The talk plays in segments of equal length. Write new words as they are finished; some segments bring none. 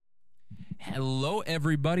Hello,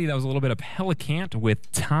 everybody. That was a little bit of Pelicant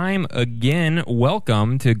with Time Again.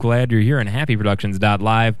 Welcome to Glad You're Here on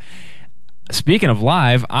HappyProductions.live. Speaking of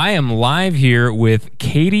live, I am live here with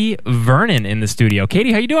Katy Vernon in the studio.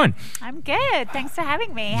 Katy, how you doing? I'm good. Thanks for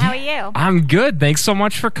having me. How are you? I'm good. Thanks so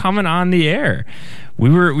much for coming on the air. We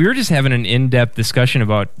were just having an in-depth discussion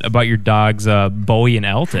about your dogs, Bowie and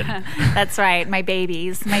Elton. That's right. My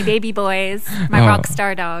babies, my baby boys, my rock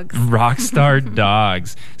star dogs. Rock star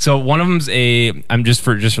dogs. So one of them's I'm just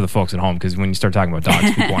for the folks at home, because when you start talking about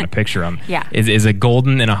dogs, people want to picture them. Yeah. Is a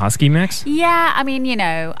golden and a husky mix? Yeah. I mean,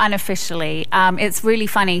 unofficially, it's really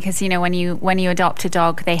funny because when you adopt a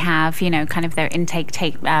dog, they have kind of their intake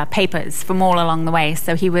papers from all along the way.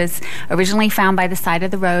 So he was originally found by the side of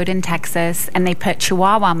the road in Texas, and they put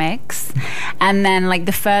Chihuahua mix, and then like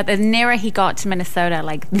the nearer he got to Minnesota,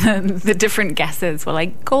 like the different guesses were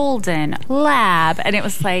like golden, lab, and it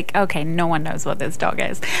was like, okay, no one knows what this dog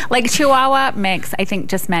is. Like Chihuahua mix, I think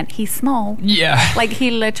just meant he's small. Yeah. Like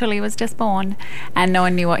he literally was just born and no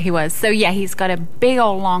one knew what he was. So yeah, he's got a big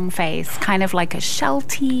old long face, kind of like a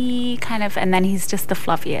Sheltie kind of, and then he's just the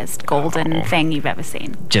fluffiest golden thing you've ever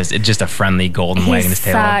seen. Just a friendly golden wagging his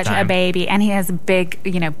tail all the time. He's such a baby, and he has a big,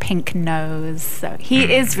 pink nose. So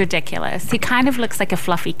he is ridiculous. He kind of looks like a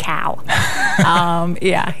fluffy cow.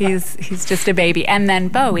 Yeah, he's just a baby. And then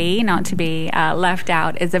Bowie, not to be left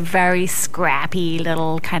out, is a very scrappy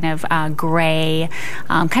little kind of gray,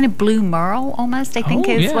 kind of blue merle almost, I think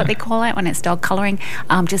is what they call it when it's dog coloring.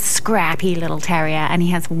 Just scrappy little terrier, and he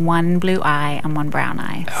has one blue eye and one brown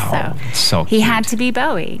eye. So he cute. had to be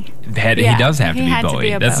Bowie. He does have to be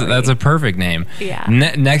Bowie. That's a perfect name. Yeah.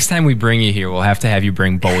 Next time we bring you here, we'll have to have you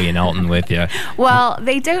bring Bowie and Elton with you. Well,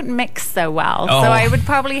 they don't mix so well, so I would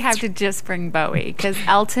probably have to just bring Bowie, because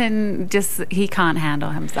Elton he can't handle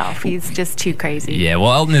himself. He's just too crazy. Yeah,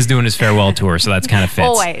 well, Elton is doing his farewell tour, so that's kind of fits.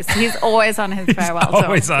 Always. He's always on his farewell tour.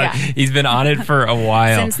 Always on. Yeah. He's been on it for a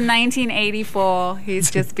while. Since 1984, he's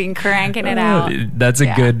just been cranking it out. That's a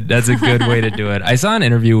good way to do it. I saw an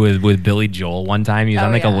interview with Billy Joel one time. He was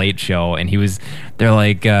on a late show, and they're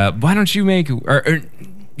like, why don't you make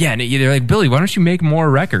yeah, they're like, Billy, why don't you make more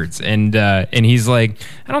records? And he's like,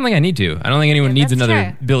 I don't think I need to. I don't think anyone needs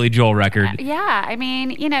another Billy Joel record. Yeah, I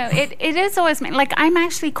mean, it is always, like, I'm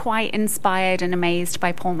actually quite inspired and amazed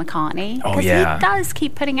by Paul McCartney. Because he does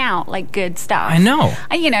keep putting out, like, good stuff. I know.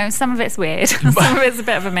 Some of it's weird. Some of it's a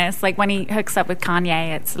bit of a miss. Like, when he hooks up with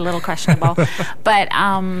Kanye, it's a little questionable. But,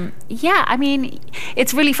 yeah, I mean,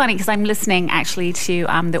 it's really funny because I'm listening, actually, to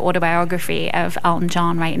the autobiography of Elton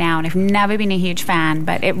John right now, and I've never been a huge fan,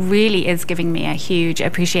 but it really is giving me a huge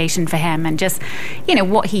appreciation for him and just,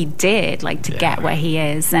 what he did, like, to get where he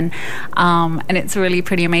is. And it's really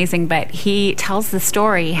pretty amazing. But he tells the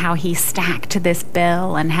story how he stacked this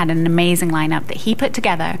bill and had an amazing lineup that he put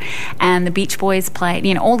together. And the Beach Boys played,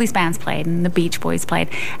 all these bands played, and the Beach Boys played.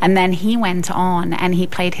 And then he went on and he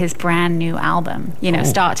played his brand new album,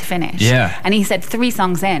 start to finish. Yeah. And he said 3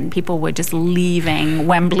 songs in, people were just leaving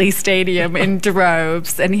Wembley Stadium in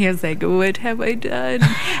droves. And he was like, what have I done?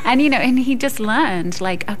 And and he just learned,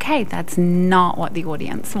 like, okay, that's not what the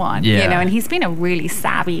audience want. And he's been a really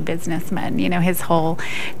savvy businessman, his whole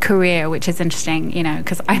career, which is interesting,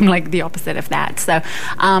 because I'm like the opposite of that. So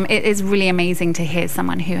it is really amazing to hear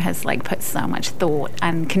someone who has, like, put so much thought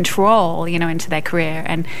and control, into their career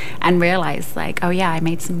and realize, like, oh yeah, I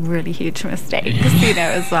made some really huge mistakes,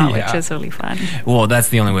 as well, which is really fun. Well, that's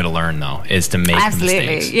the only way to learn, though, is to make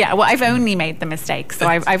mistakes. Yeah. Well, I've only made the mistakes, so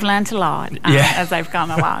I've learned a lot as I've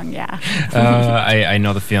gone along. Yeah. I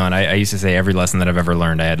know the feeling. I used to say every lesson that I've ever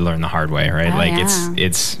learned, I had to learn the hard way, right?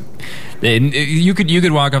 It's you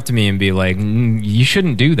could walk up to me and be like, you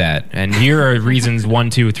shouldn't do that, and here are reasons 1,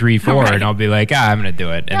 2, 3, 4, and I'll be like, I'm gonna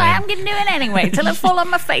do it. And I'm gonna do it anyway till it fall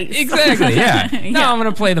on my face. Exactly. Yeah. No, I'm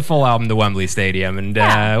gonna play the full album to Wembley Stadium, and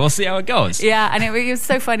we'll see how it goes. Yeah, and it was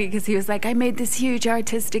so funny because he was like, I made this huge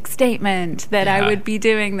artistic statement that I would be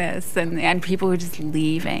doing this, and people were just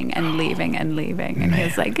leaving and leaving and leaving, and he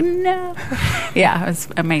was like, no. Yeah, it was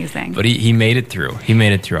amazing. But he made it through. He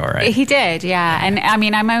made it through all right. He did. Yeah, and I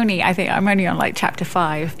mean, I'm only on like chapter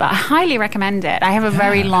 5, but I highly recommend it. I have a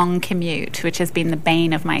very long commute, which has been the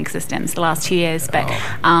bane of my existence the last 2 years. But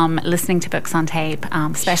listening to books on tape,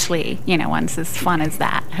 especially ones as fun as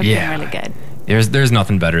that, have been really good. There's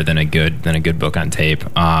nothing better than a good book on tape.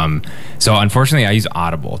 So unfortunately, I use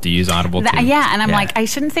Audible. Do you use Audible too? Yeah, and I'm like, I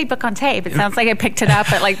shouldn't say book on tape. It sounds like I picked it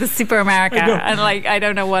up at like the Super America, and like I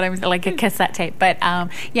don't know what I'm like a cassette tape. But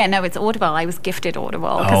no, it's Audible. I was gifted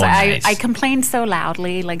Audible because nice. I complained so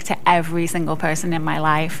loudly, like to every single person in my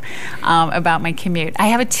life, about my commute. I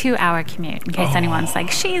have a 2-hour commute. In case anyone's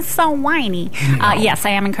like, she's so whiny. No. Yes,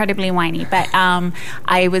 I am incredibly whiny. But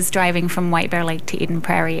I was driving from White Bear Lake to Eden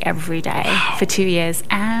Prairie every day for 2 years,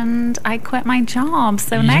 and I quit my job.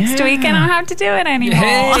 So next week I don't have to do it anymore.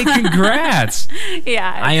 Hey, congrats!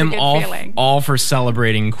 Yeah, I am all for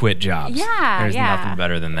celebrating quit jobs. Yeah, there's nothing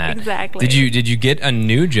better than that. Exactly. Did you get a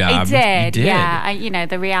new job? I did. You did. Yeah,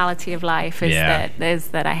 the reality of life is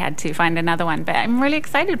that I had to find another one, but I'm really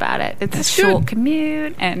excited about it. It's a short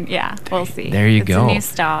commute, and we'll see. There you go. It's a new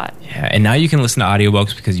start. Yeah, and now you can listen to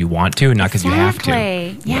audiobooks because you want to, not because you have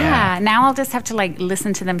to. Yeah. Now I'll just have to like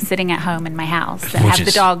listen to them sitting at home in my house and have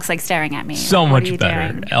the dogs like staring at me. So much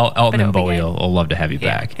better. Elton and Bowie will love to have you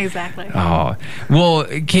back. Exactly. Oh, well,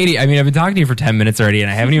 Katy, I mean, I've been talking to you for 10 minutes already, and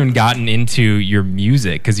I haven't even gotten into your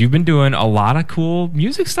music because you've been doing a lot of cool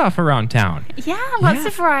music stuff around town. Yeah, lots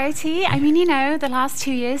of variety. I mean, the last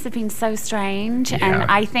 2 years have been so strange, and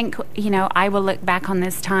I think, I will look back on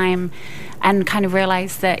this time and kind of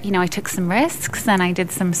realize that, I took some risks and I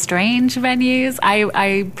did some strange venues.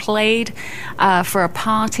 I played for a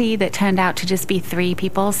party that turned out to just be 3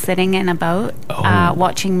 people sitting in a boat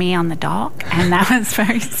watching me on the dock, and that was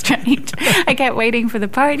very strange. I kept waiting for the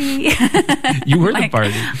party. You were the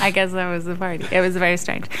party. I guess that was the party. It was very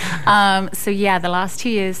strange. The last 2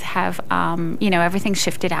 years have, everything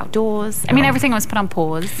shifted outdoors. I mean, everything was put on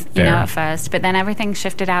pause, at first, but then everything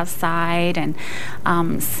shifted outside, and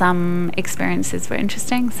some experiences were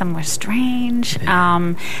interesting, some were strange.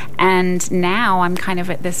 And now I'm kind of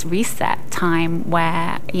at this reset time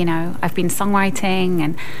where, I've been songwriting,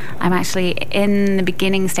 and I'm actually in the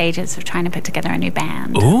beginning stages of trying to put together a new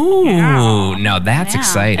band. Ooh, now that's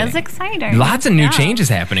exciting. It's exciting. Lots of new changes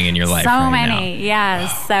happening in your life so right many, now.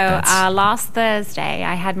 yes. So last Thursday,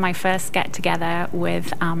 I had my first get-together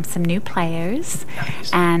with some new players.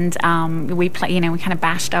 Nice. And we kind of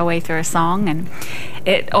bashed our way through a song, and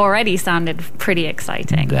it already sounded pretty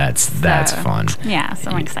exciting. That's fun. Yeah,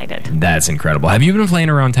 so I'm excited. That's incredible. Have you been playing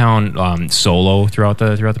around town solo throughout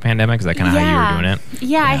the pandemic? Is that kind of how you were doing it?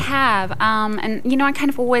 Yeah, I have. And I kind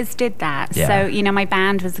of always did that. Yeah. So my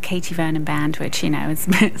band was the Katy Vernon band, which is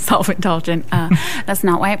self-indulgent. That's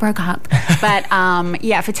not why it broke up. But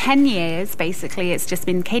for 10 years, basically, it's just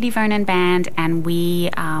been Katy Vernon band, and we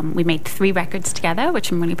made 3 records together,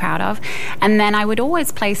 which I'm really proud of. And then I would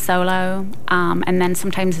always play solo, and then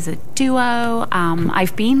sometimes as a duo.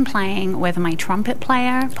 I've been playing with my trumpet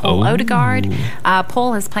player, Paul Odegaard.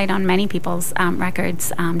 Paul has played on many people's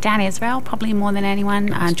records. Dan Israel, probably more than anyone.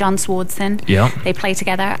 John Swardson. Yeah. They play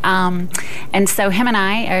together. And so him and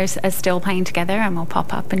I are still playing together, and we'll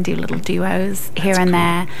pop up and do little duos here and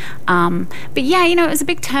there. But it was a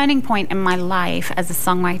big turning point in my life as a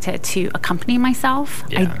songwriter to accompany myself.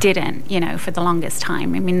 Yeah. I didn't, for the longest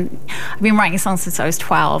time. I mean, I've been writing songs since I was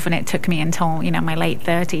 12, and it took me until, my late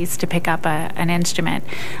 30s to pick up an instrument.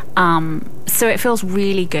 So it feels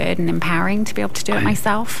really good and empowering to be able to do it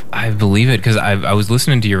myself. I believe it, because I was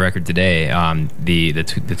listening to your record today, the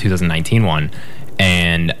 2019 one,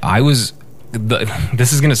 and I was...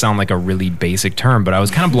 this is going to sound like a really basic term, but I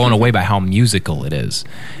was kind of blown away by how musical it is.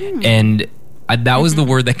 And that was the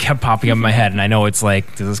word that kept popping up in my head. And I know it's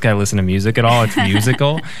like, does this guy listen to music at all? It's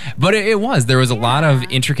musical. But it was. There was a lot of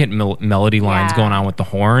intricate melody lines going on with the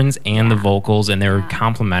horns and the vocals, and they were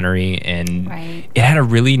complementary. And it had a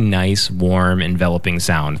really nice, warm, enveloping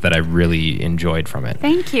sound that I really enjoyed from it.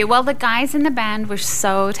 Thank you. Well, the guys in the band were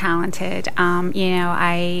so talented.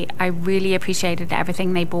 I really appreciated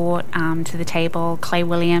everything they brought to the table. Clay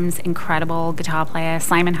Williams, incredible guitar player.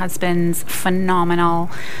 Simon Husbands, phenomenal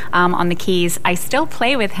on the keys. I still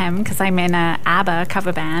play with him because I'm in a ABBA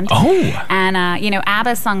cover band. Oh! And,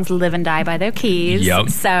 ABBA songs live and die by their keys. Yep.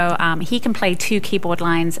 So he can play 2 keyboard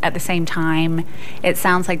lines at the same time. It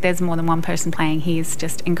sounds like there's more than one person playing. He's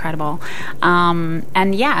just incredible. And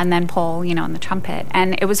then Paul, on the trumpet.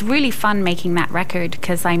 And it was really fun making that record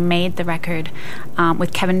because I made the record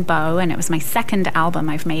with Kevin Bowe, and it was my second album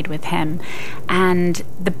I've made with him. And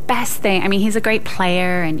the best thing, he's a great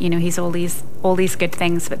player, and, he's all these good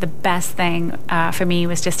things, but the best thing thing for me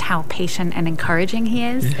was just how patient and encouraging he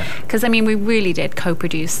is. Because, I mean, we really did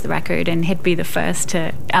co-produce the record, and he'd be the first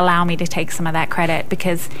to allow me to take some of that credit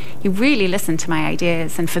because he really listened to my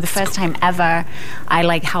ideas. And for the first time ever, I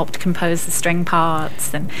like helped compose the string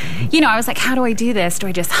parts. And, you know, I was like, how do I do this? Do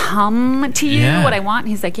I just hum to you what I want? And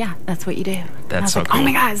he's like, yeah, that's what you do. That's so like, cool. Oh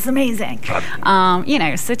my God, it's amazing. You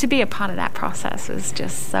know, so to be a part of that process was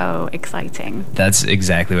just so exciting. That's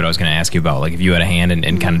exactly what I was going to ask you about. Like, if you had a hand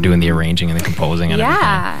in kind of doing the arranging and the composing and everything.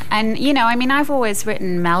 Yeah, and, you know, I mean, I've always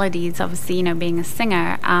written melodies, obviously, you know, being a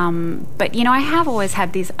singer. But, you know, I have always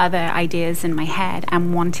had these other ideas in my head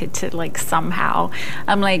and wanted to, like, somehow,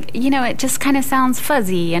 I'm like, you know, it just kind of sounds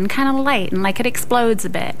fuzzy and kind of light and like it explodes a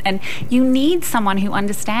bit. And you need someone who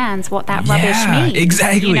understands what that rubbish means.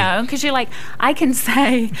 Exactly. You know, because you're like, I can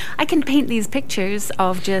paint these pictures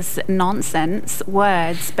of just nonsense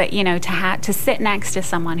words, but, you know, to sit next to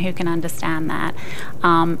someone who can understand that.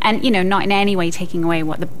 And, you know, not in any way taking away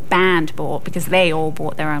what the band brought, because they all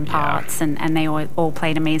brought their own parts and they all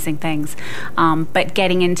played amazing things. But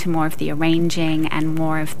getting into more of the arranging and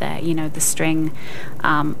more of the, you know, the string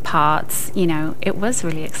parts, you know, it was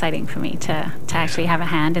really exciting for me to actually have a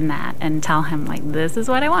hand in that and tell him, like, this is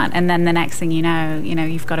what I want. And then the next thing you know,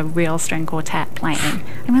 you've got a real string quartet playing.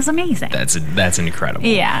 It was amazing. That's incredible.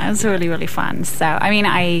 Yeah, it was really, really fun. So, I mean,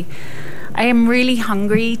 I am really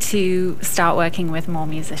hungry to start working with more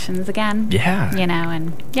musicians again. Yeah. You know,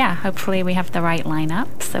 and hopefully we have the right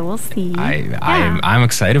lineup. So we'll see. I'm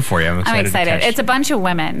excited for you. I'm excited. It's a bunch of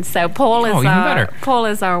women. So Paul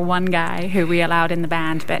is our one guy who we allowed in the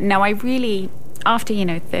band. But no, I really, after, you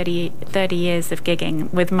know, 30 years of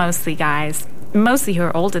gigging with mostly guys, mostly who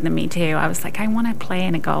are older than me too, I was like, I want to play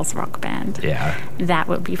in a girls rock band. Yeah, that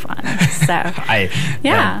would be fun. So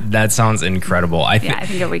that sounds incredible. I think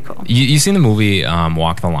it'll be cool. You seen the movie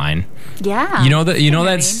Walk the Line? Yeah. You know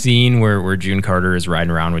that scene where June Carter is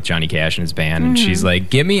riding around with Johnny Cash and his band, and she's like,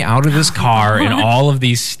 "Get me out of this car and all of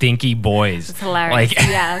these stinky boys." It's hilarious. Like,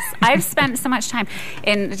 yes, I've spent so much time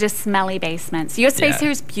in just smelly basements. Your space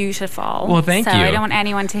here is beautiful. Well, thank you. So I don't want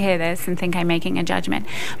anyone to hear this and think I'm making a judgment.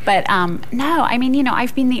 But no, I mean, you know,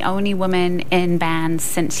 I've been the only woman in bands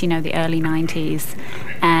since, you know, the early 90s,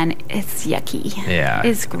 and it's yucky. Yeah,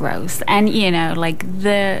 it's gross, and, you know, like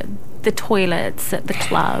the toilets at the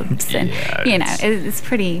clubs, and you know, it's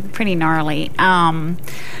pretty gnarly.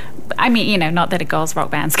 I mean, you know, not that a girls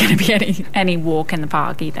rock band's going to be any walk in the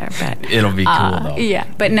park either, but it'll be cool though. Yeah,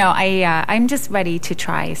 but no, I'm just ready to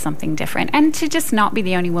try something different and to just not be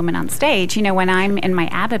the only woman on stage. You know, when I'm in my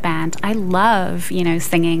ABBA band, I love, you know,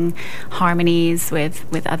 singing harmonies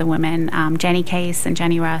with other women. Jenny Case and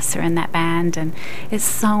Jenny Russ are in that band, and it's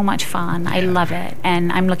so much fun. I love it,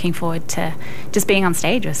 and I'm looking forward to just being on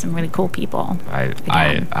stage with some really cool people.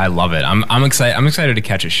 I love it. I'm excited. I'm excited to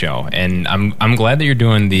catch a show, and I'm glad that you're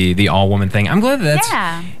doing the all woman thing. I'm glad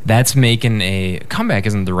that's making a comeback.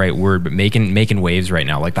 Isn't the right word, but making waves right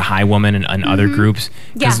now, like the High Woman and other groups.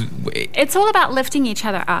 Yeah, it's all about lifting each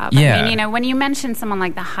other up. Yeah. I mean, you know, when you mention someone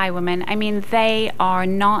like the High Woman, I mean, they are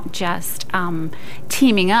not just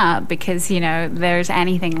teaming up because, you know, there's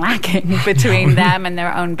anything lacking between them and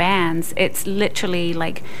their own bands. It's literally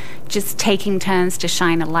like just taking turns to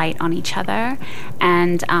shine a light on each other.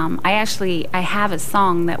 And I have a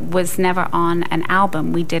song that was never on an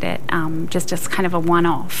album. We did it just as kind of a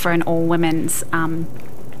one-off for an all-women's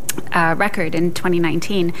record in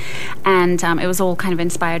 2019, and it was all kind of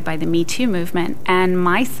inspired by the Me Too movement. And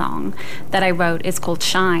my song that I wrote is called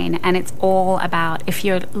Shine, and it's all about if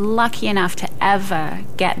you're lucky enough to ever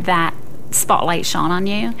get that spotlight shone on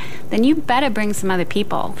you, then you better bring some other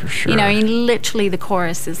people. For sure. You know, literally the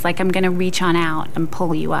chorus is like, I'm going to reach on out and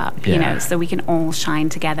pull you up, you know, so we can all shine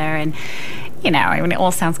together. And, you know, I mean, it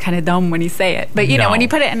all sounds kind of dumb when you say it, but, you know, when you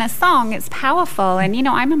put it in a song, it's powerful. And, you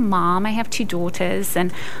know, I'm a mom, I have 2 daughters,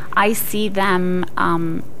 and I see them,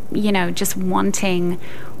 you know, just wanting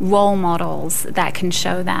role models that can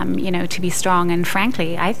show them, you know, to be strong. And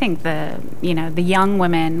frankly, I think the young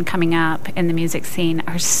women coming up in the music scene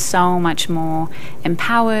are so much more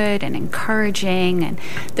empowered and encouraging, and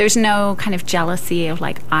there's no kind of jealousy of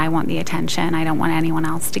like, I want the attention, I don't want anyone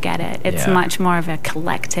else to get it. It's much more of a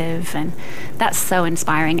collective, and that's so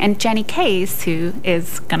inspiring. And Jenny Case, who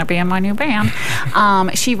is gonna be in my new band,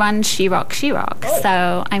 she runs She Rock.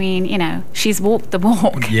 So I mean, you know, she's walked the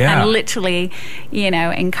walk and literally, you know,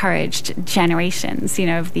 encouraged generations,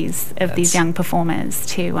 of these young performers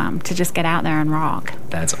to just get out there and rock.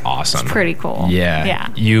 That's awesome. It's pretty cool.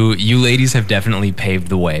 Yeah. You ladies have definitely paved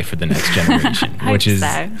the way for the next generation, which is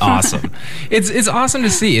awesome. It's awesome to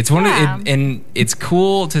see. It's and it's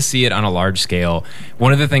cool to see it on a large scale.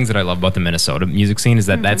 One of the things that I love about the Minnesota music scene is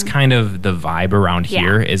that that's kind of the vibe around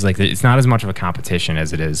here. Is like it's not as much of a competition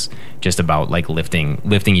as it is just about like lifting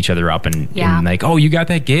each other up and like, oh, you got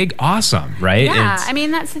that gig, awesome, right? Yeah, I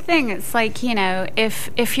mean that's the thing. It's like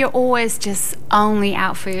if you're always just only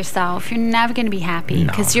out for yourself, you're never going to be happy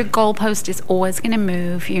because your goalpost is always going to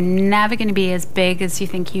move. You're never going to be as big as you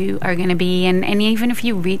think you are going to be, and even if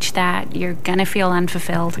you reach that, you're going to feel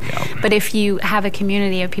unfulfilled. But if you have a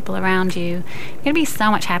community of people around you, you're going to be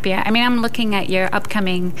so much happier. I mean, I'm looking at your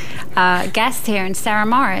upcoming guest here, and Sarah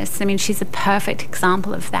Morris. I mean, she's a perfect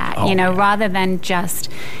example of that. Rather than just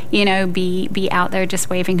be out there just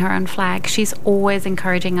waving her own flag, she's always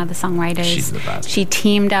encouraging other songwriters. She's the best. She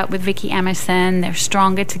teamed up with Vicki Emerson. They're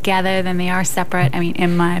stronger together than they are separate. I mean,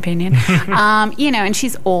 in my opinion, and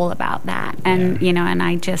she's all about that. And and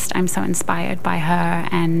I'm so inspired by her.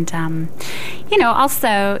 And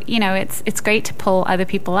also, it's great to pull other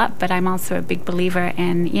people up, but I'm also a big believer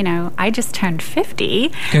in, I just turned 50.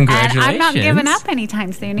 Congratulations. And I'm not giving up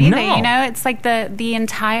anytime soon either. No. It's like the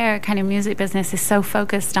entire kind of music business is so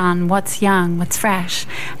focused on what's young, what's fresh.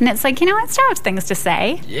 And it's like, I still have things to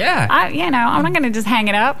say. Yeah. I'm not going to just hang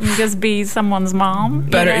it up and just be someone's mom.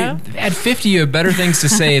 Better at 50, you have better things to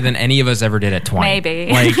say than any of us ever did at 20.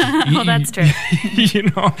 Maybe. Like, well, that's true.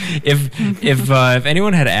 If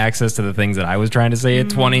anyone had access to the things that I was trying to say at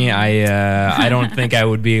 20, I don't think I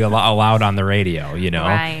would be allowed on the radio.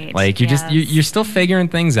 Right. Like you're still figuring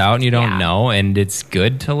things out and you don't know, and it's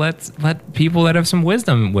good to let people that have some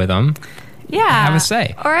wisdom with them have a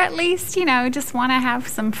say, or at least just want to have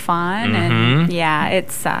some fun. And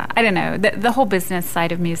it's I don't know, the whole business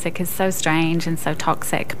side of music is so strange and so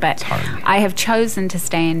toxic, but I have chosen to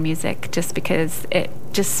stay in music just because it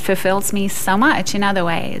just fulfills me so much in other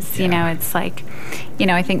ways. It's like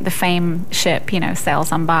I think the fame ship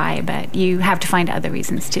sails on by, but you have to find other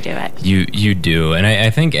reasons to do it. You do, and I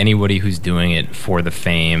think anybody who's doing it for the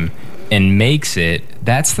fame and makes it,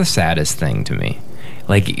 that's the saddest thing to me.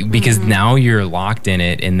 Like, because now you're locked in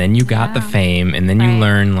it, and then you got the fame, and then you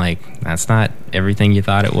learn, like, that's not everything you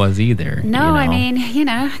thought it was either. No, I mean,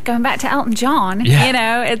 going back to Elton John,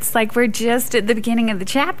 it's like we're just at the beginning of the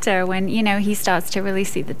chapter when, he starts to really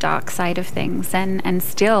see the dark side of things and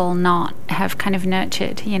still not have kind of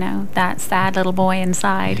nurtured, that sad little boy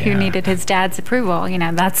inside who needed his dad's approval.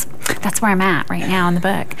 That's where I'm at right now in the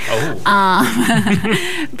book.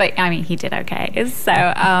 But, I mean, he did okay.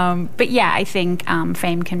 So, but yeah, I think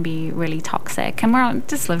fame can be really toxic, and we're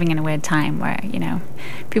just living in a weird time where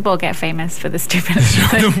people get famous for the stupidest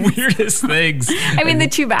things. The weirdest things. I mean, the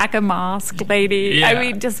Chewbacca mask lady. I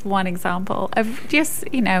mean, just one example of just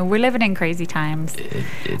we're living in crazy times.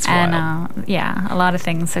 It's wild. A lot of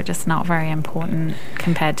things are just not very important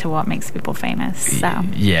compared to what makes people famous. So I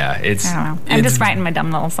don't know. I'm just writing my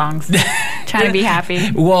dumb little songs, trying to be happy.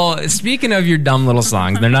 Well, speaking of your dumb little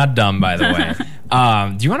songs, they're not dumb, by the way.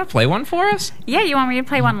 Do you want to play one for us? Yeah, you want me to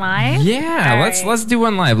play one live? Yeah, let's do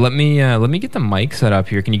one live. Let me get the mic set up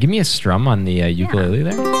here. Can you give me a strum on the ukulele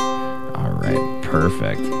there? All right,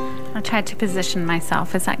 perfect. I'll try to position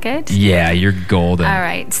myself. Is that good? Yeah, you're golden. All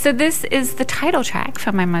right. So this is the title track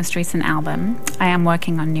from my most recent album. I am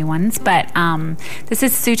working on new ones, but this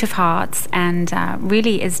is Suit of Hearts, and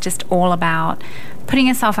really is just all about putting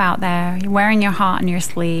yourself out there, wearing your heart on your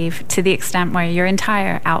sleeve to the extent where your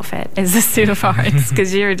entire outfit is a suit of hearts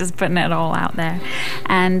because you're just putting it all out there.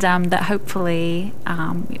 And that hopefully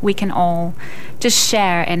we can all just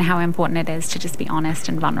share in how important it is to just be honest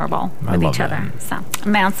and vulnerable with each other. So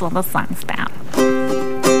that's what the song's about.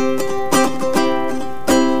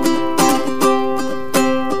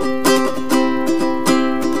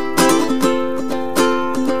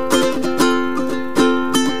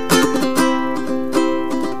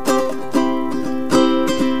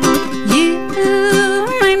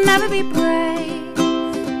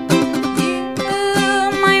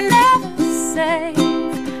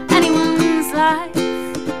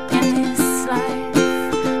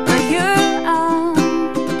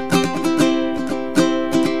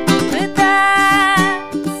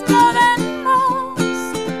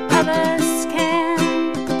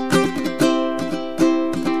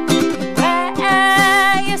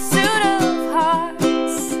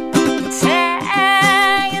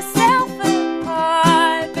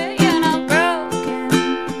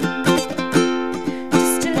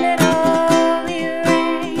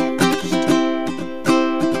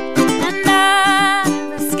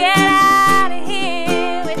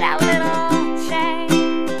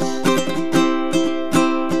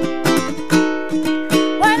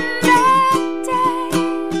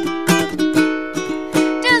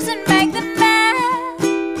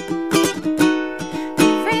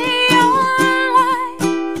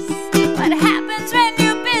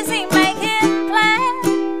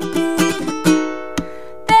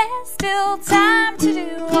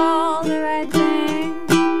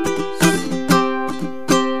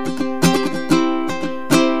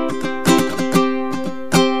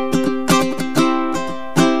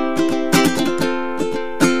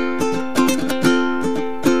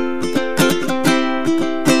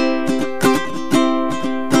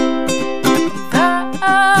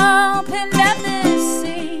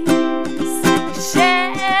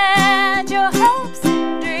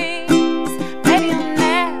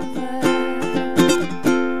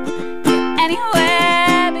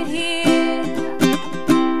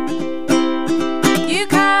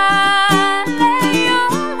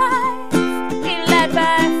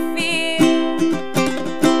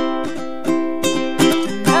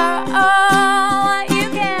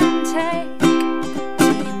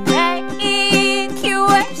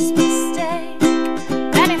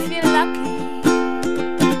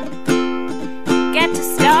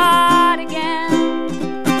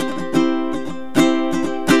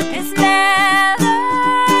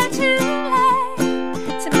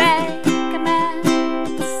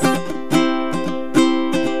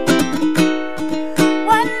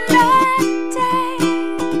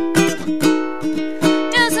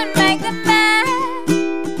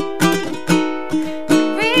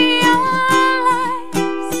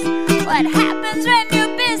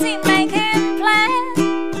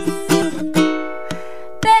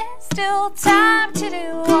 time to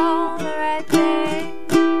do all the right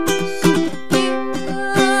things. You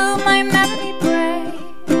might never be brave.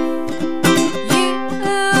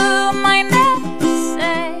 You might never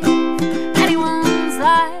save anyone's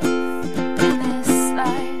life in this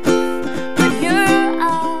life, but you're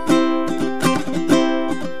out.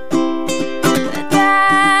 But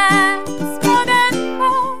that's more than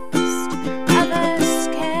most of us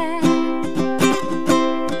can.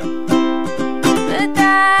 But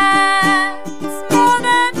that's more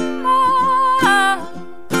than most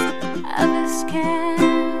of us can.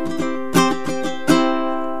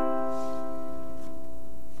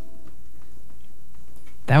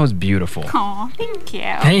 That was beautiful. Oh, thank you.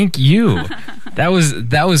 Thank you. That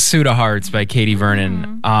was Suda Hearts by Katy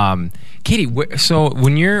Vernon. Katy, so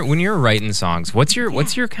when you're writing songs, what's your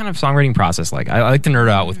kind of songwriting process like? I like to nerd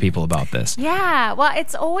out with people about this. Yeah, well,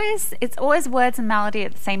 it's always words and melody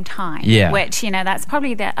at the same time. Yeah. Which, that's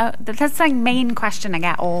probably that's the main question I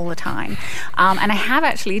get all the time. And I have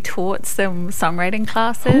actually taught some songwriting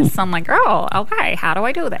classes. Ooh. So I'm like, oh, okay, how do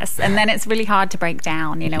I do this? And then it's really hard to break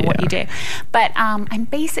down, what you do. But I'm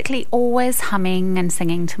basically always humming and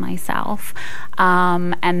singing to myself,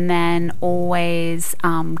 and then always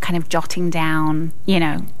kind of jotting down,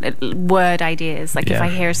 word ideas, like if I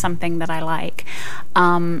hear something that I like.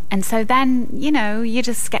 And so then, you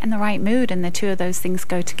just get in the right mood and the two of those things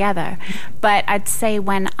go together. But I'd say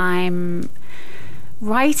when I'm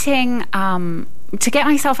writing, to get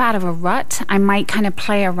myself out of a rut, I might kind of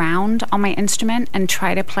play around on my instrument and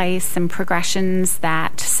try to play some progressions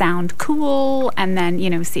that sound cool, and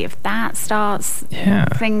then, see if that starts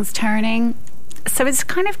things turning. So it's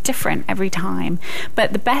kind of different every time.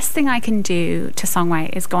 But the best thing I can do to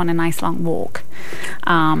songwrite is go on a nice long walk.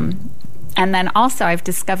 And then also I've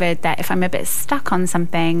discovered that if I'm a bit stuck on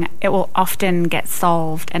something, it will often get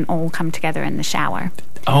solved and all come together in the shower.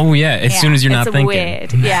 Oh, yeah. As soon as you're not thinking.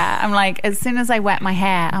 It's weird. Yeah. I'm like, as soon as I wet my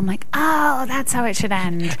hair, I'm like, oh, that's how it should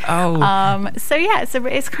end. Oh. So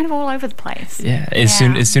it's kind of all over the place. Yeah. As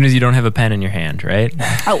soon as you don't have a pen in your hand, right?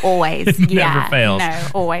 Oh, always. It never fails. No,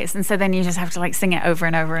 always. And so then you just have to sing it over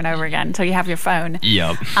and over and over again until you have your phone.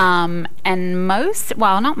 Yep. And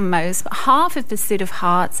not most, but half of the Suit of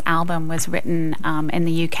Hearts album was written in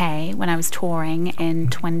the UK when I was touring in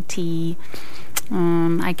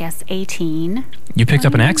 2018. You picked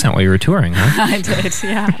up an accent while you were touring, huh? I did,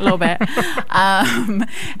 yeah, a little bit.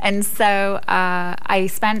 And so I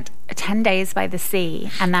spent 10 days by the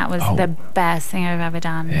sea, and that was the best thing I've ever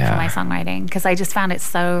done for my songwriting, because I just found it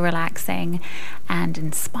so relaxing and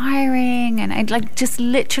inspiring, and just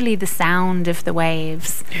literally the sound of the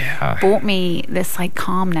waves brought me this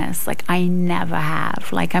calmness I never have.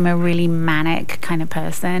 I'm a really manic kind of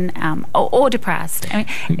person, or depressed. I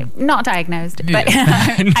mean, not diagnosed, but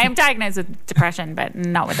I am diagnosed with depression, but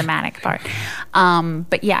not with the manic part.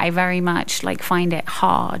 But yeah, I very much find it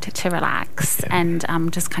hard to relax and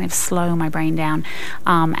just kind of slow my brain down.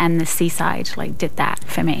 And the seaside did that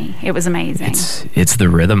for me. It was amazing. It's the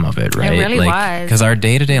rhythm of it, right? It really was. Because our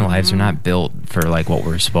day-to-day lives are not built for what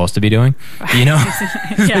we're supposed to be doing.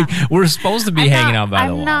 Yeah. We're supposed to be hanging out by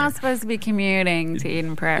the water. I'm not supposed to be commuting to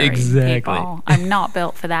Eden Prairie. Exactly. People. I'm not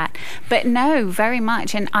built for that. But no, very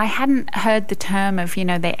much. And I hadn't heard the term of, the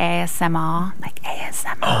ASMR,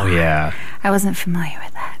 ASMR. Oh, yeah. I wasn't familiar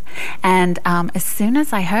with that. And as soon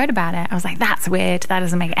as I heard about it, I was like, that's weird. That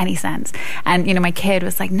doesn't make any sense. And, my kid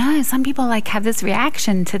was like, no, some people have this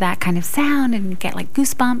reaction to that kind of sound and get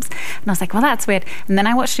goosebumps. And I was like, well, that's weird. And then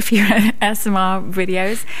I watched a few ASMR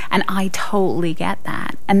videos, and I totally get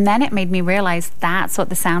that. And then it made me realize that's what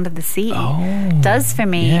the sound of the sea does for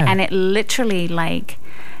me. Yeah. And it literally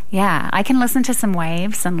I can listen to some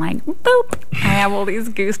waves and boop, I have all these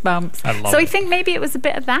goosebumps. I think maybe it was a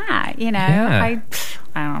bit of that, Yeah.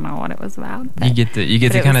 I don't know what it was about. You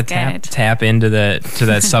get to kind of tap into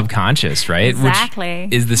that subconscious, right? Exactly.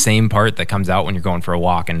 Which is the same part that comes out when you're going for a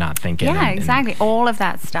walk and not thinking. Yeah, exactly. All of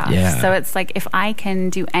that stuff. Yeah. So it's if I can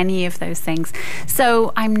do any of those things.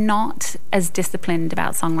 So I'm not as disciplined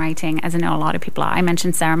about songwriting as I know a lot of people are. I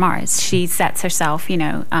mentioned Sarah Morris. She sets herself,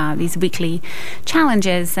 these weekly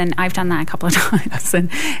challenges, and I've done that a couple of times, and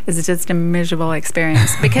it's just a miserable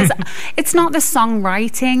experience because it's not the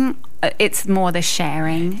songwriting. It's more the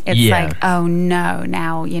sharing. It's oh no,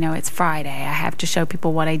 now it's Friday. I have to show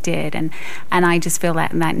people what I did, and I just feel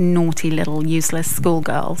that naughty little useless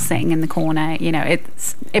schoolgirl sitting in the corner.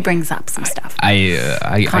 It brings up some stuff.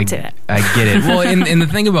 I Can't do it. I get it. Well, and the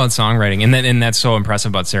thing about songwriting, and that's so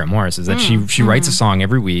impressive about Sarah Morris, is that she writes a song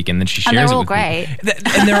every week, and then she shares it with great.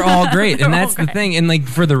 people. And they're all great. And that's the thing. And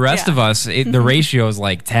for the rest of us, the ratio is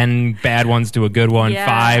 10 bad ones to a good one,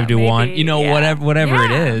 5 to 1. Whatever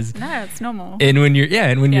it is. No, Yeah, it's normal. And when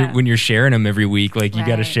you're sharing them every week, like you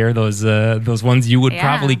got to share those ones you would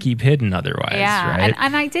probably keep hidden otherwise. Yeah, right?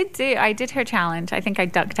 and I did her challenge. I think I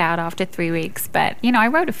ducked out after 3 weeks, but I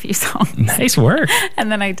wrote a few songs. Nice work. And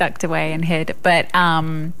then I ducked away and hid. But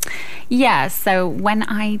so when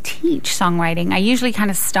I teach songwriting, I usually kind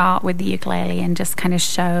of start with the ukulele and just kind of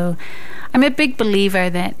show. I'm a big believer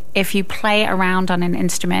that if you play around on an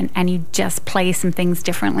instrument and you just play some things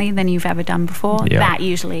differently than you've ever done before, that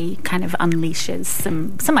usually kind of unleashes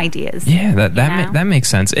some ideas. Yeah, that makes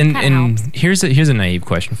sense. And here's a naive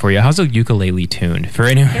question for you. How's a ukulele tuned? For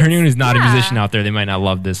anyone who's not a musician out there, they might not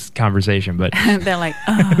love this conversation, but they're like,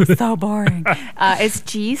 oh, so boring. It's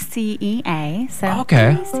G-C-E-A. So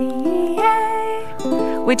okay.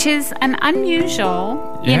 G-C-E-A, which is an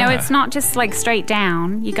unusual. It's not just like straight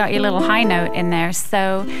down. You got your little high note in there.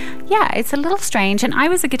 So, yeah, it's a little strange. And I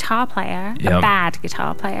was a guitar player, a bad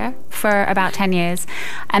guitar player, for about 10 years.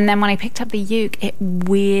 And then when I picked up the uke, it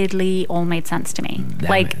weirdly all made sense to me.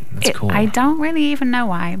 That's cool. I don't really even know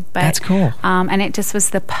why, but that's cool. And it just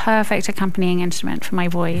was the perfect accompanying instrument for my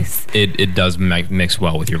voice. It does mix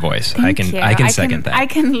well with your voice. I can second that. I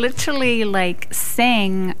can literally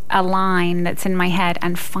sing a line that's in my head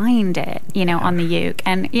and find it, on the uke.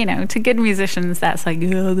 And, to good musicians, that's like,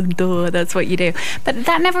 that's what you do. But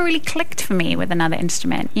that never really clicked for me with another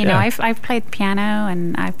instrument. I've played piano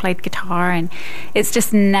and I've played guitar, and it's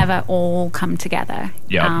just never all come together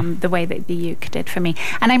the way that the uke did for me.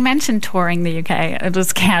 And I mentioned touring the UK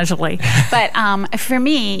just casually. But for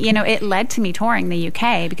me, it led to me touring the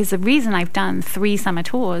UK because the reason I've done 3 summer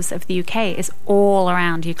tours of the UK is all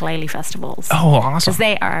around ukulele festivals. Oh, awesome. Because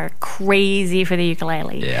they are crazy for the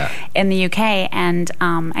ukulele in the UK. And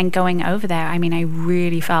going over there, I mean, I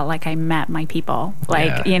really felt like I met my people.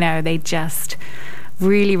 They just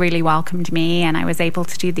really, really welcomed me, and I was able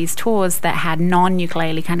to do these tours that had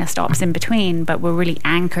non-ukulele kind of stops in between, but were really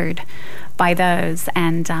anchored by those.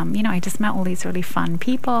 And I just met all these really fun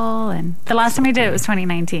people, and the last time I did it was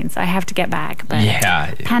 2019, so I have to get back. But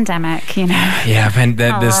pandemic,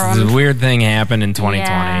 this weird thing happened in 2020.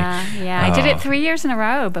 I did it 3 years in a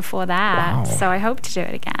row before that. Wow. So I hope to do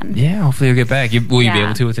it again. Hopefully you'll get back. Will you be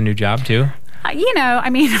able to with a new job too?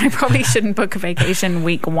 I probably shouldn't book a vacation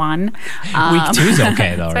week 1. Week 2's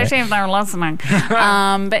okay, though, especially right? if they're listening.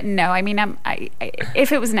 But no,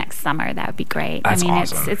 if it was next summer, that would be great. That's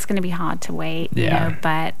awesome. It's going to be hard to wait,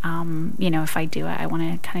 but, if I do it, I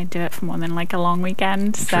want to kind of do it for more than a long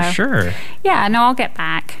weekend. So, for sure. Yeah, no, I'll get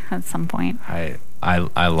back at some point.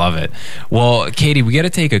 I love it. Well, Katy, we got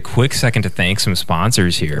to take a quick second to thank some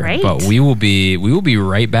sponsors here. Great. But we will be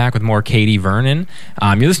right back with more Katy Vernon.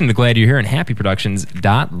 You're listening to Glad You're Here on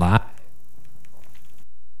happyproductions.live.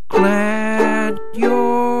 Glad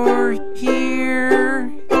you're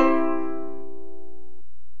here.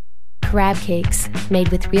 Crab cakes made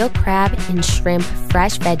with real crab and shrimp,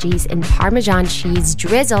 fresh veggies, and Parmesan cheese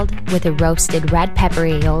drizzled with a roasted red pepper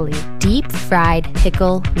aioli. Deep fried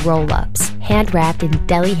pickle roll-ups, hand wrapped in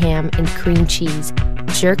deli ham and cream cheese.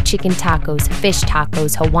 Jerk chicken tacos, fish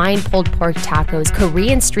tacos, Hawaiian pulled pork tacos,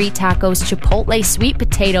 Korean street tacos, Chipotle sweet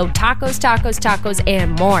potato, tacos,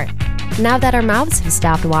 and more. Now that our mouths have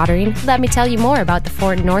stopped watering, let me tell you more about the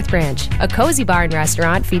Fort in North Branch, a cozy bar and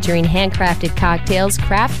restaurant featuring handcrafted cocktails,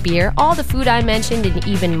 craft beer, all the food I mentioned, and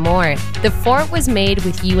even more. The Fort was made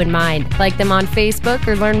with you in mind. Like them on Facebook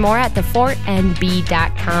or learn more at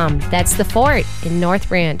thefortnb.com. That's the Fort in North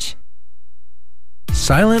Branch.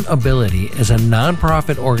 Silent Ability is a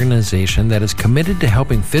nonprofit organization that is committed to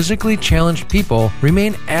helping physically challenged people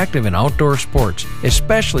remain active in outdoor sports,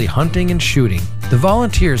 especially hunting and shooting. The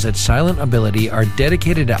volunteers at Silent Ability are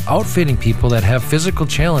dedicated to outfitting people that have physical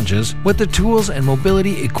challenges with the tools and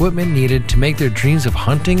mobility equipment needed to make their dreams of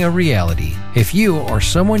hunting a reality. If you or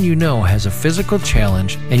someone you know has a physical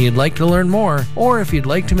challenge and you'd like to learn more, or if you'd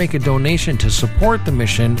like to make a donation to support the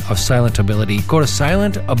mission of Silent Ability, go to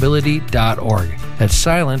silentability.org. That's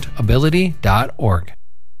silentability.org.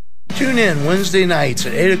 Tune in Wednesday nights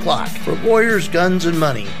at 8 o'clock for Lawyers, Guns, and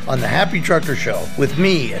Money on the Happy Trucker Show with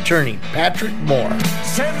me, attorney Patrick Moore.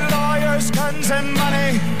 Send lawyers, guns, and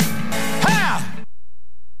money. Ha!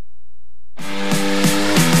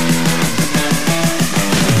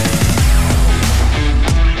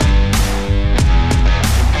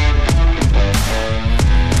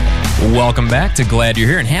 Welcome back to Glad You're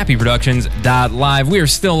Here and happyproductions.live. We are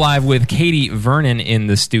still live with Katy Vernon in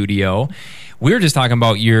the studio. We were just talking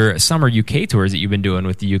about your summer UK tours that you've been doing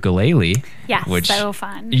with the ukulele. Yes, which, so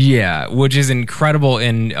fun. Yeah, which is incredible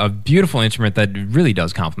and a beautiful instrument that really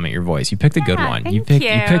does complement your voice. You picked a good one. Thank you picked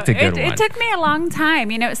a good one. It took me a long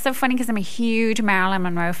time. It's so funny because I'm a huge Marilyn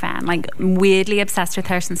Monroe fan, like weirdly obsessed with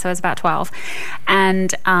her since I was about 12.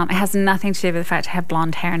 And it has nothing to do with the fact I have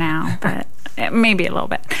blonde hair now, but maybe a little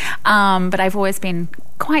bit. But I've always been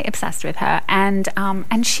quite obsessed with her, and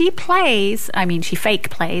she plays, she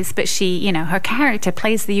fake plays, but she, her character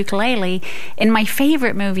plays the ukulele in my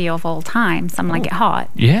favorite movie of all time, Some Like It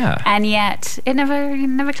Hot. Yeah. And yet it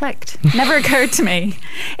never clicked, never occurred to me.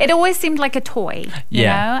 It always seemed like a toy, you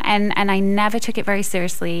know, and I never took it very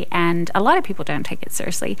seriously, and a lot of people don't take it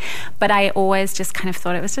seriously, but I always just kind of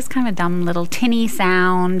thought it was just kind of a dumb little tinny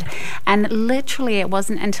sound. And literally it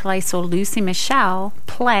wasn't until I saw Lucy Michelle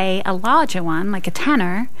play a larger one, like a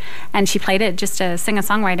tenor, and she played it just a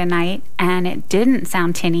singer-songwriter night, and it didn't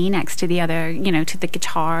sound tinny next to the other, to the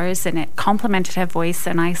guitars, and it complemented her voice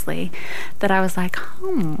so nicely that I was like,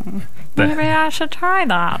 maybe I should try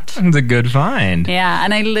that. It's a good find. Yeah,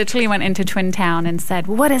 and I literally went into Twin Town and said,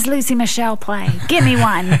 what does Lucy Michelle play? Give me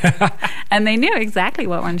one. And they knew exactly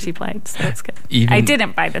what one she played, so it's good. I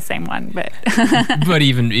didn't buy the same one, but but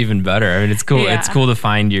even better. I mean, it's cool. Yeah. It's cool to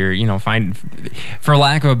find your, find, for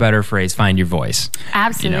lack of a better phrase, find your voice.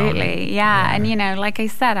 Absolutely, yeah. And like I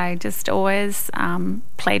said, I just always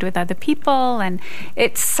played with other people, and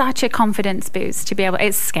it's such a confidence boost to be able.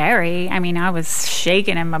 It's scary. I was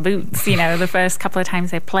shaking in my boots, the first couple of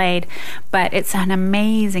times I played, but it's an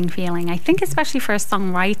amazing feeling. I think especially for a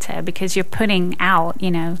songwriter, because you're putting out,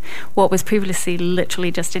 what was previously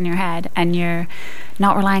literally just in your head, and you're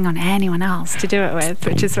not relying on anyone else to do it with,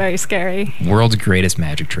 which is very scary. World's greatest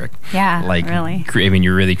magic trick. Yeah, like really.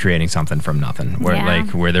 You're really creating something from nothing.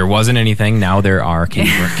 Where there wasn't anything, now there are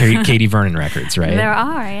Katy Vernon records, right? There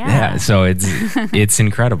are, yeah. Yeah, so it's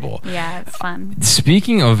incredible. Yeah, it's fun.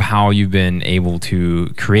 Speaking of how you've been able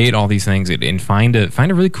to create all these things and find a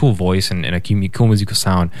really cool voice and a cool musical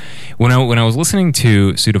sound, when I was listening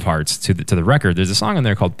to Suit of Hearts to the record, there's a song in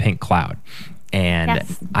there called Pink Cloud. And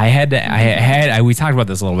yes. We talked about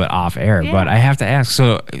this a little bit off air, but I have to ask.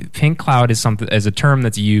 So, pink cloud is a term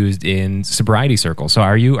that's used in sobriety circles. So,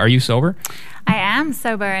 are you sober? I am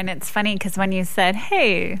sober, and it's funny because when you said,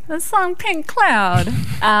 hey, the song Pink Cloud,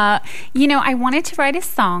 I wanted to write a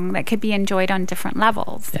song that could be enjoyed on different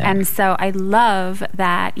levels. Yeah. And so I love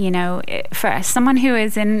that, for someone who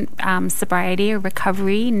is in sobriety or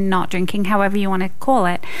recovery, not drinking, however you want to call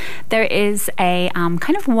it, there is a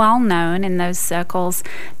kind of well-known in those circles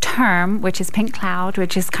term, which is Pink Cloud,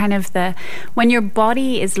 which is kind of when your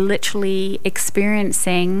body is literally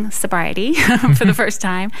experiencing sobriety for the first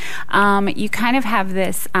time, you kind of have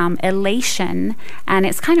this elation, and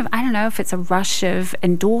it's kind of, I don't know if it's a rush of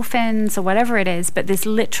endorphins or whatever it is, but this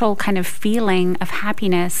literal kind of feeling of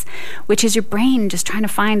happiness, which is your brain just trying to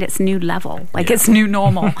find its new level, its new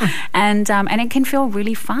normal. And it can feel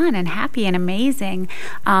really fun and happy and amazing.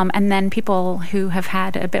 And then people who have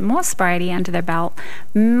had a bit more sobriety under their belt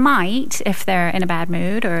might, if they're in a bad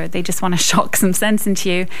mood or they just want to shock some sense into